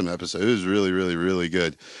awesome episode. It was really, really, really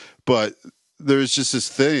good. But there's just this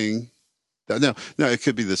thing that now it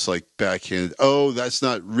could be this like backhanded, oh, that's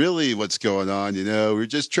not really what's going on, we're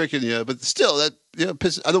just tricking you. But still, that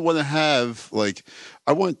I don't want to have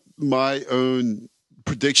I want my own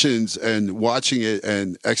predictions and watching it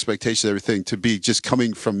and expectations, everything to be just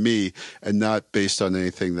coming from me and not based on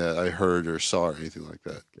anything that I heard or saw or anything like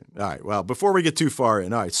that. All right. Well, before we get too far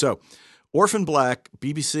in, all right. So Orphan Black,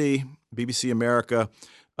 BBC America.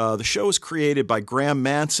 The show was created by Graham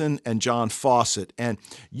Manson and John Fawcett. And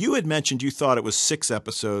you had mentioned you thought it was 6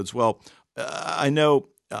 episodes. Well, I know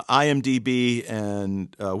IMDb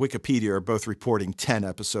and Wikipedia are both reporting 10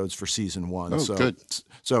 episodes for season 1. Oh, so, good.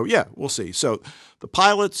 So, yeah, we'll see. So the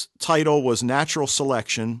pilot's title was Natural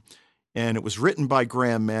Selection, and it was written by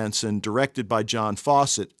Graham Manson, directed by John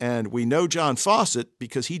Fawcett. And we know John Fawcett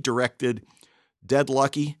because he directed Dead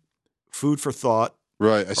Lucky, Food for Thought,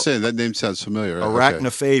 Right. I say that name sounds familiar. Right?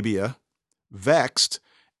 Arachnophobia, Vexed,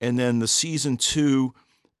 and then the season 2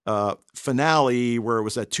 finale, where it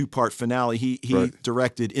was that 2-part finale, he Right.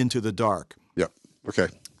 directed Into the Dark. Yeah. Okay.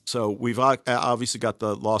 So we've obviously got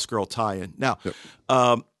the Lost Girl tie-in. Now, Yep.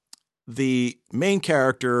 the main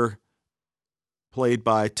character, played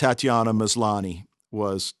by Tatiana Maslany,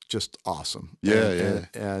 was just awesome. Yeah,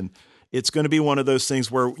 And it's going to be one of those things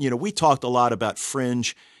where, we talked a lot about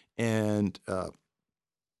Fringe and,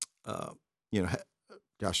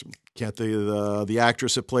 gosh, can't think of the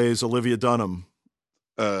actress that plays Olivia Dunham.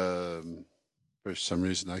 For some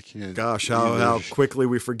reason, I can't. Gosh, how quickly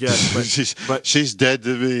we forget. But she's dead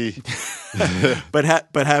to me.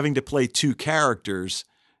 but having to play 2 characters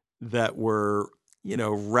that were,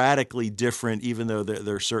 radically different, even though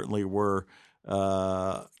there certainly were,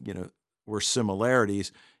 were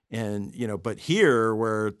similarities. And, but here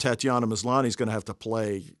where Tatiana Maslany is going to have to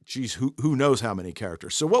play, geez, who knows how many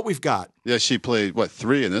characters. So what we've got. Yeah, she played,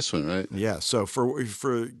 3 in this one, right? Yeah. So for if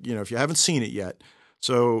you haven't seen it yet,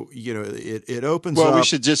 so, it opens up. Well, we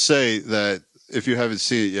should just say that if you haven't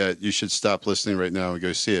seen it yet, you should stop listening right now and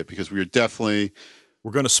go see it, because we're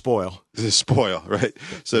going to spoil. Spoil, right?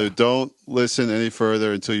 So don't listen any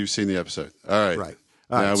further until you've seen the episode. All right. Right.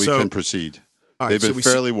 Now we can proceed. They've been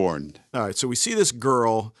fairly warned. All right. So we see this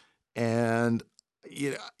girl, and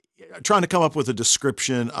trying to come up with a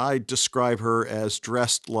description, I describe her as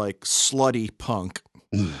dressed like slutty punk.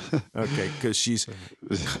 Okay, because she's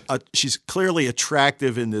clearly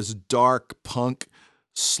attractive in this dark punk,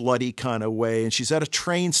 slutty kind of way, and she's at a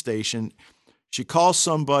train station. She calls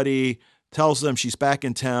somebody, tells them she's back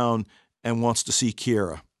in town, and wants to see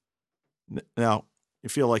Kira. Now, you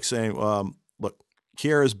feel like saying, "Look,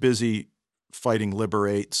 Kira's busy fighting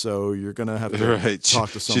Liberate, so you're going to have to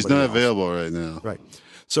talk to somebody She's not else. available right now." Right.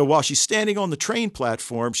 So while she's standing on the train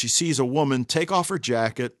platform, she sees a woman take off her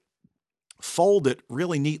jacket, fold it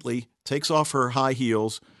really neatly, takes off her high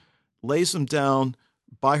heels, lays them down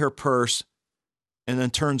by her purse, and then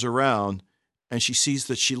turns around, and she sees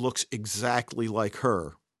that she looks exactly like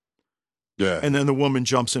her. Yeah. And then the woman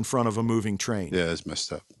jumps in front of a moving train. Yeah, it's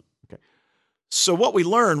messed up. Okay. So what we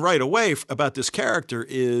learn right away about this character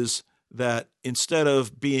is that instead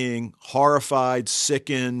of being horrified,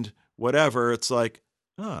 sickened, whatever, it's like,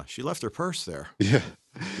 she left her purse there. Yeah.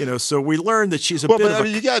 So we learned that she's a bit of I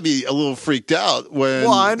mean, you got to be a little freaked out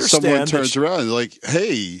when someone turns around and like,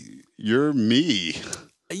 hey, you're me.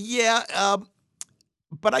 Yeah.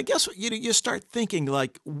 But I guess, you start thinking,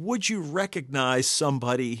 like, would you recognize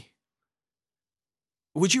somebody?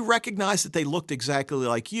 Would you recognize that they looked exactly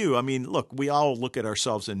like you? I mean, look, we all look at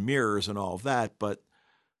ourselves in mirrors and all of that, but,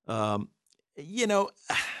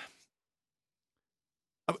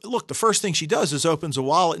 look, the first thing she does is opens a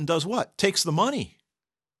wallet and does what? Takes the money.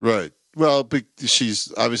 Right. Well, but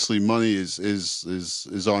she's obviously money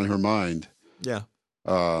is on her mind. Yeah.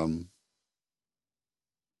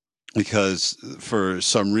 Because for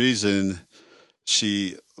some reason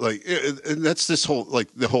she and that's this whole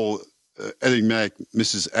the whole Eddie Mac,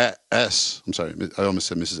 Mrs. S. I'm sorry, I almost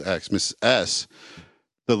said Mrs. X. Mrs. S.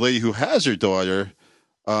 The lady who has her daughter,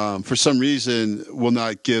 for some reason, will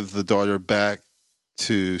not give the daughter back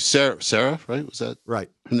to Sarah. Sarah, right? Was that right?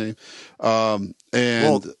 Her name.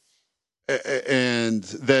 And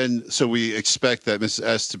then so we expect that Mrs.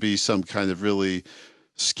 S to be some kind of really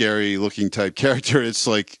scary looking type character. It's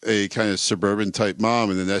like a kind of suburban type mom,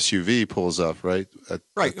 and an SUV pulls up, right?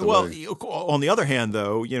 Well, on the other hand,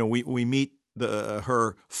 though, we meet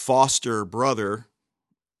her foster brother,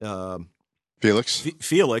 Felix.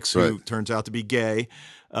 Felix, who turns out to be gay.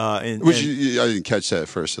 I didn't catch that at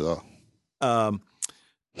first at all.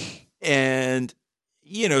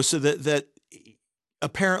 So that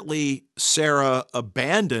apparently Sarah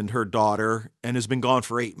abandoned her daughter and has been gone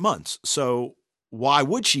for 8 months. So why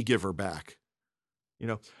would she give her back?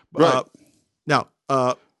 Right. Now,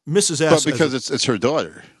 Mrs. S. But because it's her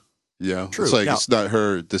daughter, True. It's like it's not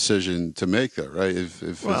her decision to make, though, right? If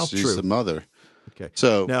she's the mother. Okay.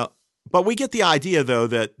 So now, but we get the idea, though,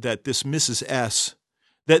 that this Mrs. S.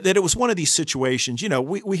 That it was one of these situations.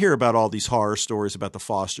 We hear about all these horror stories about the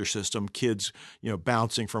foster system, kids,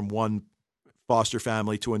 bouncing from one foster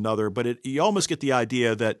family to another. But you almost get the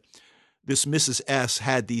idea that this Mrs. S.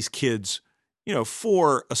 had these kids,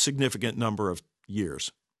 for a significant number of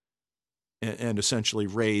years. and essentially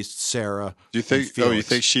raised Sarah. Do you think? and Felix. Oh, you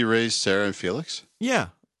think she raised Sarah and Felix? Yeah.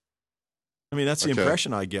 I mean, that's the Okay.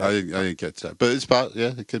 impression I get. I didn't get that, but it's about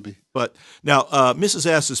it could be. But now, Mrs.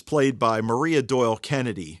 S is played by Maria Doyle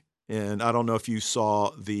Kennedy, and I don't know if you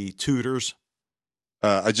saw The Tudors.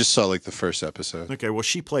 I just saw like the first episode. Okay, well,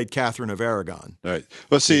 she played Catherine of Aragon. Right.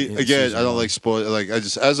 Well, see, In again, season I don't one. like spoil. Like, I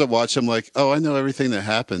just as I watch, I'm like, oh, I know everything that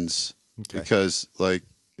happens Okay. because like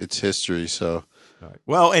it's history. So All right.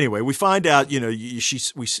 Well, anyway, we find out, she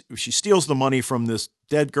steals the money from this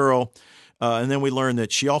dead girl, and then we learn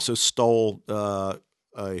that she also stole a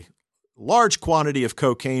large quantity of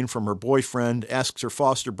cocaine from her boyfriend, asks her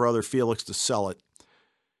foster brother Felix to sell it.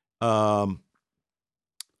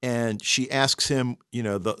 And she asks him,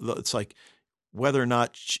 it's like whether or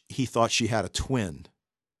not he thought she had a twin.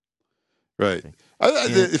 right.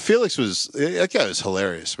 Felix that guy was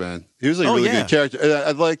hilarious, man. He was like a Oh, really yeah. good character. And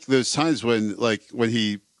I like those times when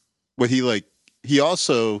he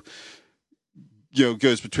also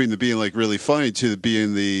goes between the being like really funny to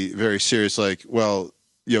being the very serious, like, well,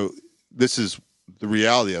 this is the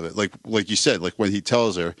reality of it. Like you said, like when he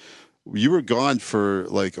tells her, you were gone for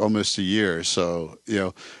like almost a year. So,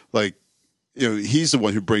 he's the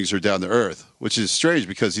one who brings her down to earth, which is strange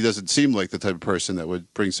because he doesn't seem like the type of person that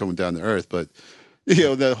would bring someone down to earth. But,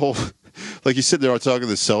 that whole, like you said, they were talking on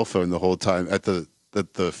the cell phone the whole time at the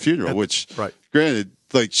funeral, which right. Granted,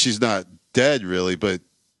 like she's not dead really, but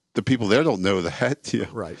the people there don't know that.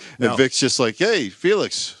 Right. And Now- Vic's just like, hey,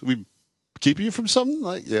 Felix, we keep you from something?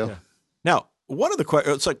 Like, yeah. Now, one of the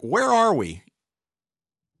questions, it's like, where are we?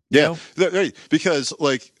 Yeah, right. Because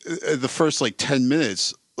like the first like 10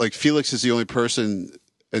 minutes, like Felix is the only person,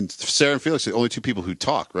 and Sarah and Felix are the only two people who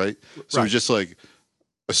talk, right? So Right. we're just like,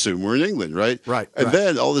 assume we're in England, right? Right, And right.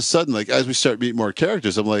 then all of a sudden, like as we start meeting more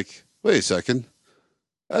characters, I'm like, wait a second,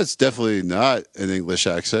 that's definitely not an English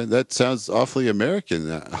accent. That sounds awfully American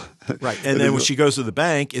now. Right. And then when she goes to the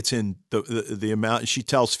bank, it's in the amount. She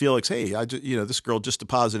tells Felix, hey, this girl just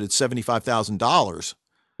deposited $75,000.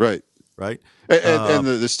 Right. Right. And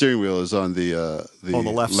the steering wheel is on the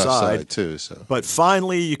left side. too. So But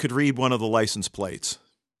finally, you could read one of the license plates.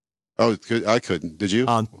 I couldn't. Did you?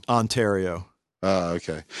 Ontario. Oh,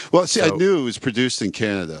 okay. Well, see, I So- knew it was produced in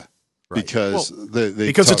Canada Right. because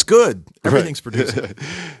It's good. Everything's produced.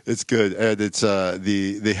 It's good, and it's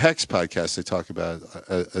the Hex podcast they talk about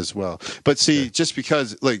as well. But see, just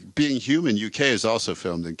because like Being Human, UK is also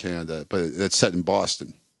filmed in Canada, but it's set in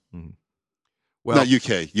Boston. Well, Not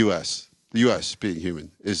UK, US. The US Being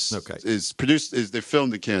Human is Okay. is produced is they're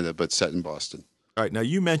filmed in Canada, but set in Boston. all right. Now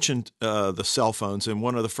you mentioned the cell phones, and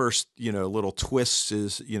one of the first little twists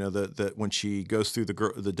is that when she goes through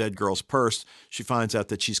the dead girl's purse, she finds out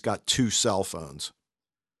that she's got 2 cell phones,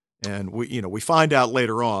 and we find out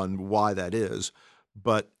later on why that is.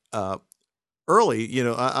 But early,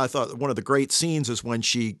 I thought one of the great scenes is when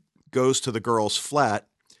she goes to the girl's flat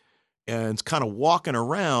and is kind of walking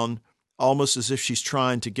around almost as if she's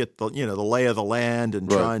trying to get the lay of the land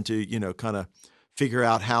and Right. trying to kind of figure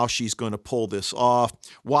out how she's going to pull this off.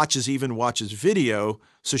 Watches video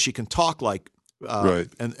so she can talk like Right.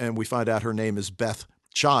 And we find out her name is Beth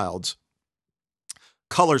Childs.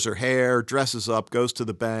 Colors her hair, dresses up, goes to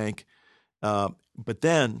the bank, but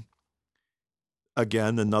then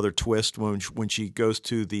again another twist when she goes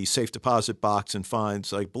to the safe deposit box and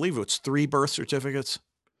finds, I believe it's 3 birth certificates.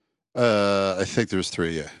 I think there's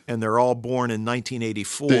 3. Yeah, And they're all born in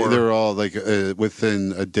 1984. they're all like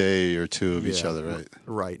within a day or 2 of each Yeah, other, right?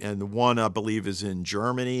 Right. And the one, I believe, is in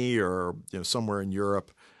Germany or somewhere in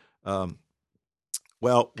Europe.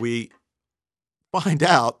 Well, we find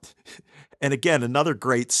out, and again, another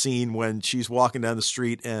great scene when she's walking down the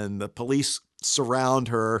street and the police surround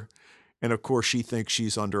her. And of course, she thinks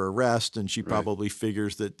she's under arrest, and she probably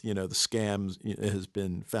figures that, the scam has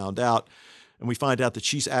been found out. And we find out that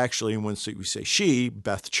she's actually, and when we say she,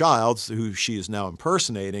 Beth Childs, who she is now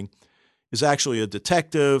impersonating, is actually a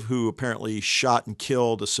detective who apparently shot and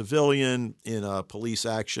killed a civilian in a police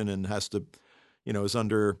action and has to, is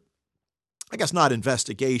under, I guess not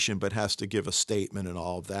investigation, but has to give a statement and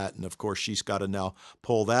all of that. And of course, she's got to now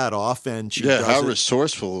pull that off. And she does how it.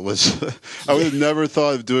 resourceful it was. I would have never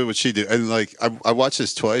thought of doing what she did. And like, I watched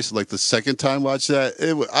this twice. Like the second time I watched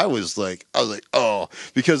that, I was like, oh,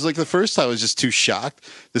 because like the first time I was just too shocked.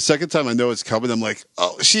 The second time I know it's coming, I'm like,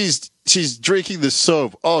 oh, she's drinking the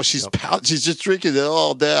soap. Oh, she's she's just drinking it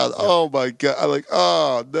all down. Yep. Oh my God. I'm like,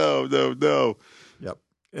 oh no. Yep.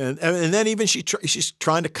 And then even she's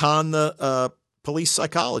trying to con the police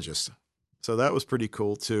psychologist. So that was pretty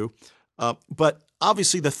cool too. But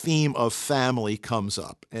obviously the theme of family comes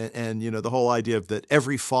up and the whole idea of that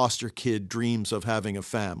every foster kid dreams of having a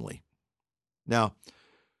family. Now,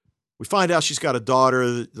 we find out she's got a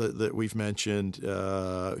daughter that we've mentioned.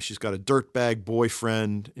 She's got a dirtbag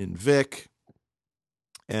boyfriend in Vic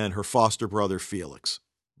and her foster brother, Felix.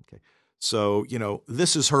 Okay. So,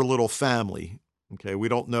 this is her little family. Okay. We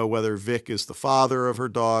don't know whether Vic is the father of her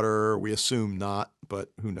daughter. We assume not,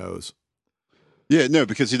 but who knows? Yeah, no,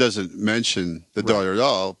 because he doesn't mention the daughter at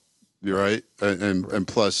all. You're right. And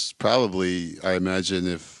plus, probably, I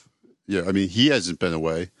imagine he hasn't been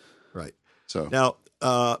away. Right. So now,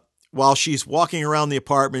 while she's walking around the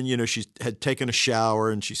apartment, she had taken a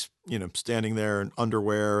shower and she's, standing there in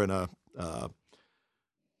underwear and a,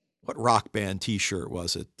 what rock band T-shirt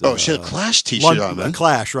was it? She had a Clash T-shirt on, man.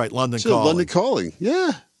 Clash, right? London Calling. London Calling,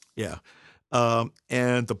 yeah. Yeah.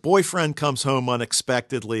 And the boyfriend comes home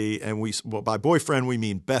unexpectedly, and by boyfriend we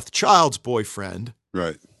mean Beth Child's boyfriend.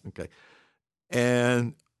 Right. Okay.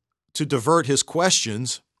 And to divert his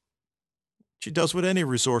questions, she does what any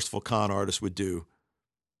resourceful con artist would do.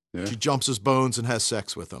 Yeah. She jumps his bones and has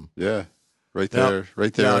sex with him. Yeah. Right there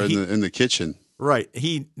in the kitchen. Right.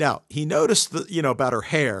 He noticed about her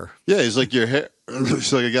hair. Yeah, he's like, your hair.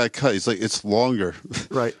 He's like, I got cut. He's like, it's longer.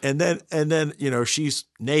 Right. And then she's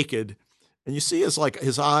naked, and you see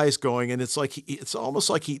his eyes going, and it's like it's almost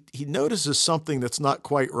like he notices something that's not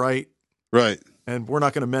quite right. Right. And we're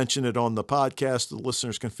not going to mention it on the podcast. The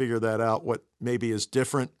listeners can figure that out. What maybe is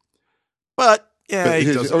different. But yeah, but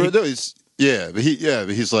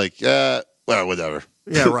he's like, well, whatever.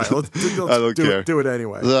 Yeah, right. Let's I don't care. Do it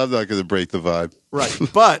anyway. I'm not going to break the vibe. Right.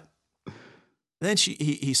 But then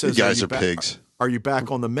he says, "You guys are pigs. Are you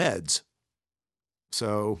back on the meds?"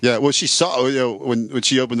 So yeah, well, she saw when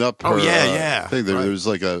she opened up her thing. There was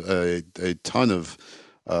like a ton of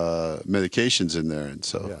medications in there, and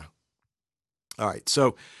so yeah. All right,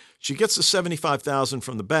 so she gets the $75,000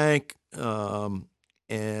 from the bank.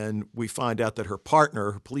 And we find out that her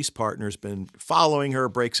police partner, has been following her,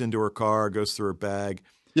 breaks into her car, goes through her bag.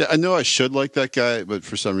 Yeah, I know I should like that guy, but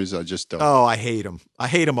for some reason I just don't. Oh, I hate him. I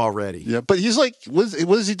hate him already. Yeah, but he's like, what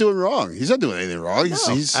is he doing wrong? He's not doing anything wrong.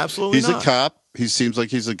 He's absolutely not. He's a cop. He seems like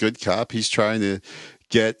he's a good cop. He's trying to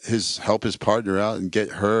help his partner out and get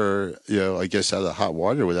her, I guess, out of the hot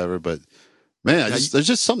water or whatever. But man, there's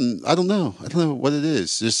just something, I don't know what it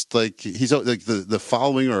is. Just like he's like the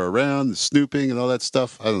following her around, the snooping and all that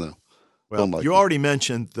stuff. I don't know. Well, you already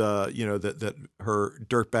mentioned that her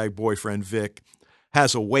dirtbag boyfriend Vic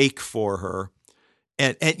has a wake for her,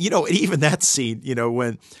 and even that scene,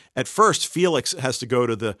 when at first Felix has to go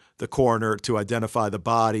to the coroner to identify the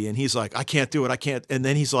body, and he's like, I can't do it, I can't, and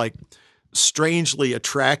then he's like strangely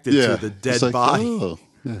attracted to the dead body. Oh.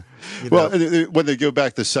 Yeah. Well, and when they go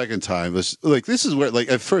back the second time, this is where, like,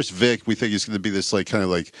 at first Vic, we think he's going to be this kind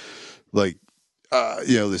of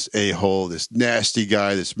this a-hole, this nasty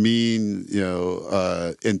guy, this mean,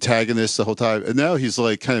 antagonist the whole time, and now he's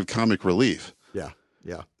like kind of comic relief.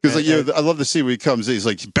 Yeah, because I love to see when he comes in, he's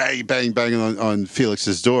like bang, bang, banging on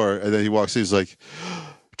Felix's door, and then he walks in, he's like,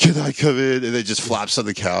 "Can I come in?" And then just flops on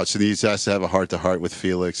the couch, and he has to have a heart-to-heart with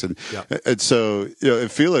Felix, and so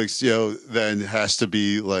and Felix then has to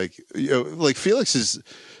be like Felix is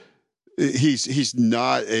he's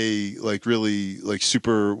not a really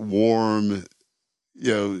super warm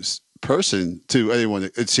person to anyone,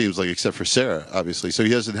 it seems like, except for Sarah, obviously. So he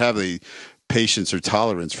doesn't have any patience or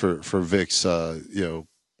tolerance for Vic's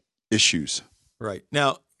issues. Right.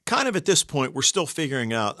 Now, kind of at this point, we're still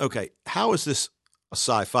figuring out, okay, how is this a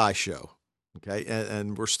sci-fi show? Okay,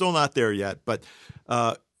 and we're still not there yet, but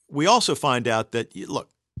we also find out that, look,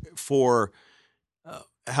 for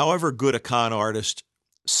however good a con artist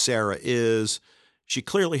Sarah is, she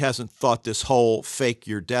clearly hasn't thought this whole fake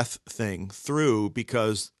your death thing through,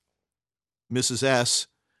 because Mrs. S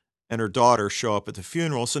and her daughter show up at the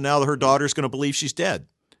funeral, so now her daughter's going to believe she's dead.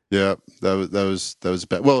 Yeah, that was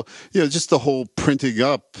bad. Well, just the whole printing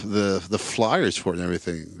up the flyers for it and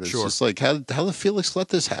everything. It's just like, how did Felix let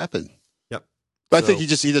this happen? Yep. But I think he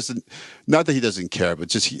doesn't. Not that he doesn't care, but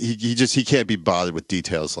just he can't be bothered with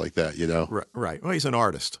details like that. Right. Well, he's an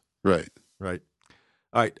artist. Right. All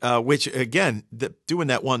right. Which again, doing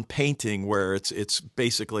that one painting where it's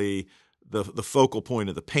basically the focal point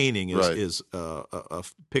of the painting is a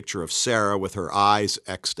picture of Sarah with her eyes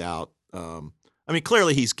X'd out. I mean,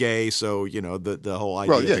 clearly he's gay, so the whole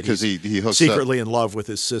idea. Well, yeah, because he hooks secretly in love with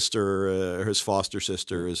his sister, his foster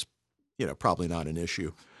sister, is probably not an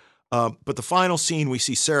issue. But the final scene, we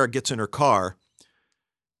see Sarah gets in her car,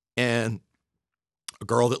 and a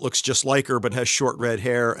girl that looks just like her but has short red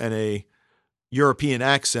hair and a European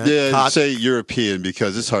accent. Yeah, say European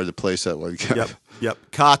because it's hard to place that one. Yep.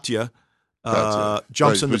 Katya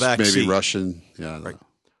jumps in the back maybe seat. Russian. Yeah. Right.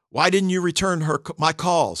 Why didn't you return my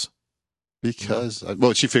calls? Because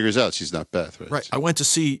well, she figures out she's not Beth, right? Right. I went to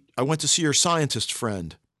see her scientist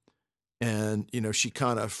friend, and she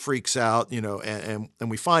kind of freaks out, and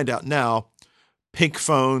we find out now, pink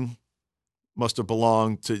phone must have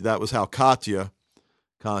belonged to, that was how Katya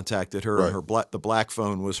contacted her. Right. And the black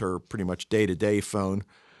phone was her pretty much day-to-day phone.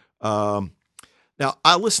 Now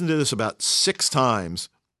I listened to this about 6 times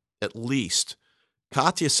at least.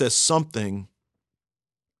 Katya says something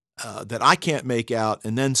that I can't make out,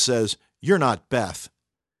 and then says, "You're not Beth,"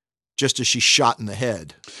 just as she's shot in the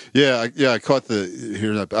head. Yeah, I caught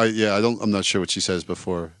I'm not sure what she says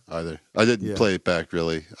before either. I didn't play it back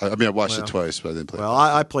really. I mean, I watched it twice, but I didn't play it. Well,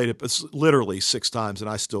 I played it literally 6 times, and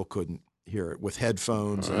I still couldn't hear it with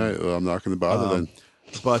headphones. All right, well, I'm not going to bother then.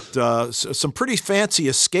 But some pretty fancy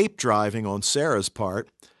escape driving on Sarah's part.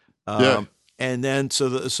 And then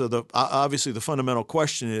so obviously the fundamental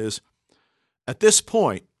question is, at this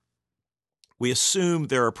point, we assume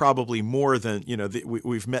there are probably more than,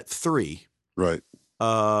 we've met 3. Right.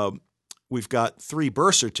 We've got 3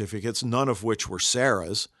 birth certificates, none of which were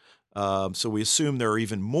Sarah's. So we assume there are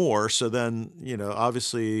even more. So then,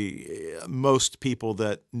 obviously most people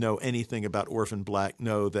that know anything about Orphan Black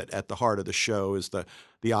know that at the heart of the show is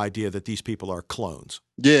the idea that these people are clones.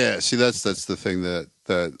 Yeah. See, that's the thing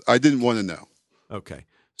that I didn't want to know. Okay.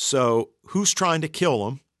 So who's trying to kill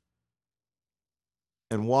them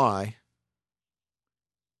and why?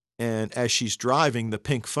 And as she's driving, the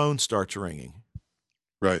pink phone starts ringing.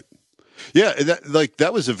 Right. Yeah.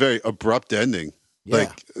 That was a very abrupt ending.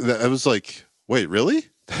 Yeah. I was like, wait, really?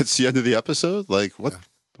 That's the end of the episode? Like, what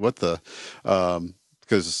the,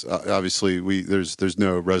 because obviously there's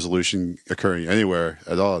no resolution occurring anywhere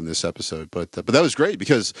at all in this episode, but that was great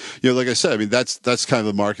because, like I said, I mean, that's kind of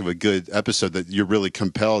the mark of a good episode, that you're really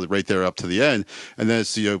compelled right there up to the end. And then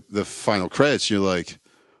it's, the final credits, you're like,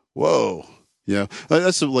 whoa.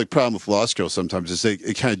 That's the problem with Lost Girl sometimes, is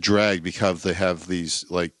it kind of drag because they have these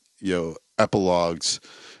epilogues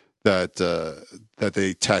that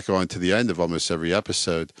they tack on to the end of almost every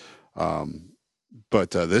episode.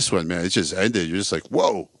 But this one, man, it just ended. You're just like,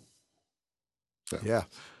 whoa. So. Yeah.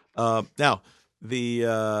 Now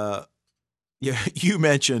you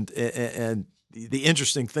mentioned, and the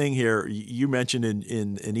interesting thing here, you mentioned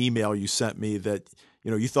in an email you sent me that,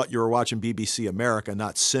 you thought you were watching BBC America,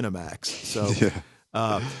 not Cinemax. So,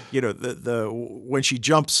 when she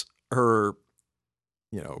jumps her,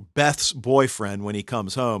 Beth's boyfriend when he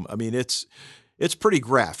comes home, I mean, it's pretty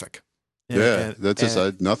graphic.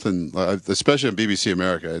 Nothing, especially on BBC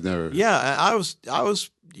America. I never. Yeah, I was,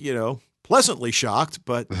 pleasantly shocked,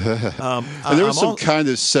 but and there was some kind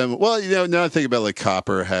of well, now I think about, like,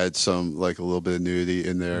 Copper had some, like, a little bit of nudity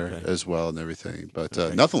in there as well and everything, but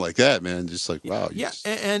nothing like that, man. Just like, wow. Yeah,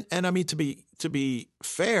 and I mean, to be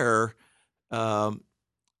fair,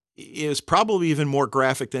 is probably even more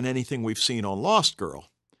graphic than anything we've seen on Lost Girl.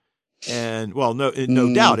 And well, no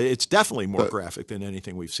doubt, it's definitely more graphic than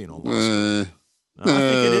anything we've seen on Lost Girl. I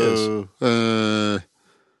think it is.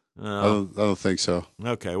 I don't think so.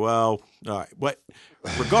 Okay, well, all right. But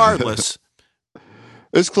regardless,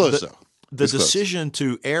 it's close though. The decision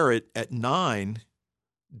to air it at 9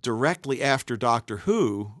 directly after Doctor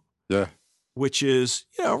Who, which is,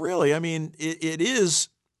 really, I mean, it is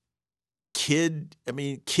kid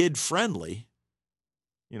friendly.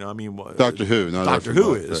 Doctor Who, not Doctor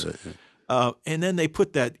Who is. Right. And then they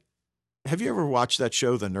put that. Have you ever watched that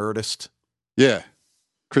show, The Nerdist? Yeah,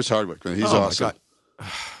 Chris Hardwick, man, he's awesome. My God.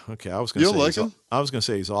 Okay, I was going to say like him. I was going to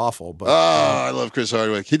say he's awful, but I love Chris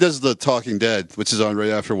Hardwick. He does The Talking Dead, which is on right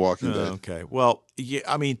after Walking Dead. Okay, well,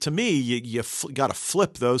 I mean, to me, you got to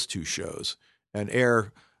flip those 2 shows and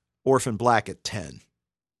air Orphan Black at 10.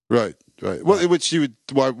 Right. Well, which you would.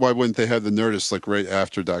 Why wouldn't they have The Nerdist like right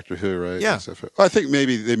after Doctor Who? Right. Yeah. I think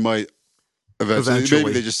maybe they might eventually.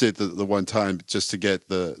 Maybe they just did the one time just to get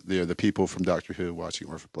the people from Doctor Who watching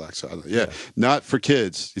Orphan Black. So not for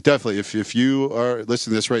kids. Definitely, if you are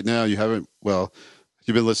listening to this right now, you haven't. Well, if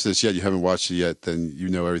you've been listening to this yet, you haven't watched it yet, then you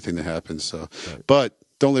know everything that happens. So, but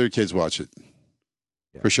don't let your kids watch it.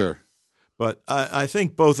 For sure. But I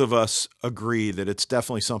think both of us agree that it's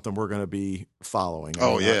definitely something we're going to be following.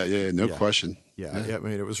 No question. Yeah, I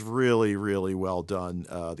mean, it was really, really well done.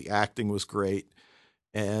 The acting was great,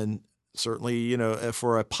 and certainly,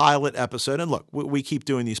 for a pilot episode. And look, we keep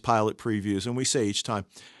doing these pilot previews, and we say each time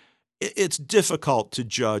it's difficult to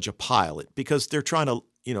judge a pilot because they're trying to,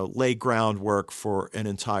 lay groundwork for an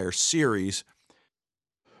entire series.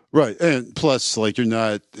 Right. And plus, like, you're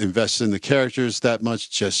not invested in the characters that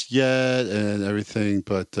much just yet and everything.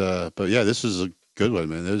 But yeah, this is a good one,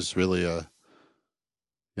 man. It was really, had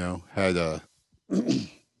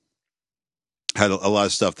had a lot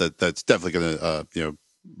of stuff that's definitely going to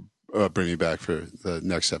bring me back for the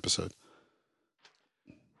next episode.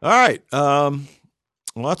 All right. Well,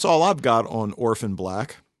 that's all I've got on Orphan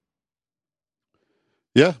Black.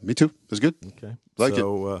 Yeah, me too. It was good. Okay. Like it.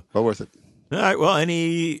 Well worth it. All right. Well,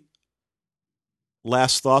 any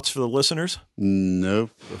last thoughts for the listeners No.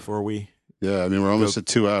 before we Yeah, I mean, we're almost at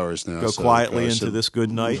 2 hours now. go quietly into this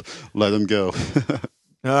good night? Let them go.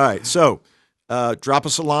 All right. So drop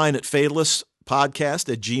us a line at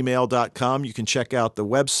fatalistpodcast@gmail.com. You can check out the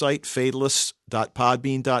website,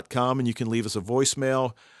 fatalist.podbean.com, and you can leave us a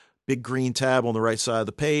voicemail. Big green tab on the right side of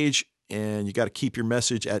the page, and you got to keep your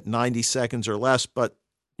message at 90 seconds or less, but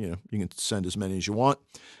you can send as many as you want.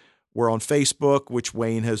 We're on Facebook, which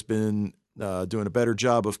Wayne has been doing a better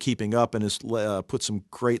job of keeping up and has put some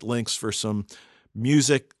great links for some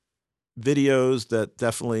music videos that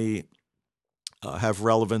definitely have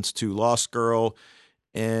relevance to Lost Girl.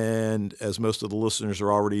 And as most of the listeners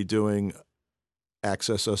are already doing,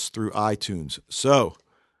 access us through iTunes. So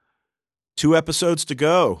 2 episodes to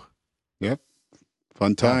go. Yep.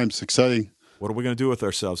 Fun times. Exciting. What are we going to do with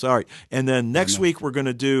ourselves? All right. And then next week, we're going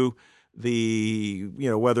to do the,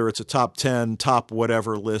 whether it's a top 10, top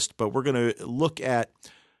whatever list, but we're going to look at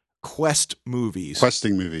questing movies. Yep.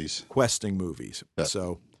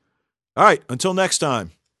 So, all right. Until next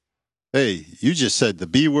time. Hey, you just said the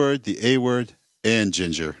B word, the A word, and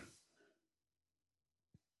ginger.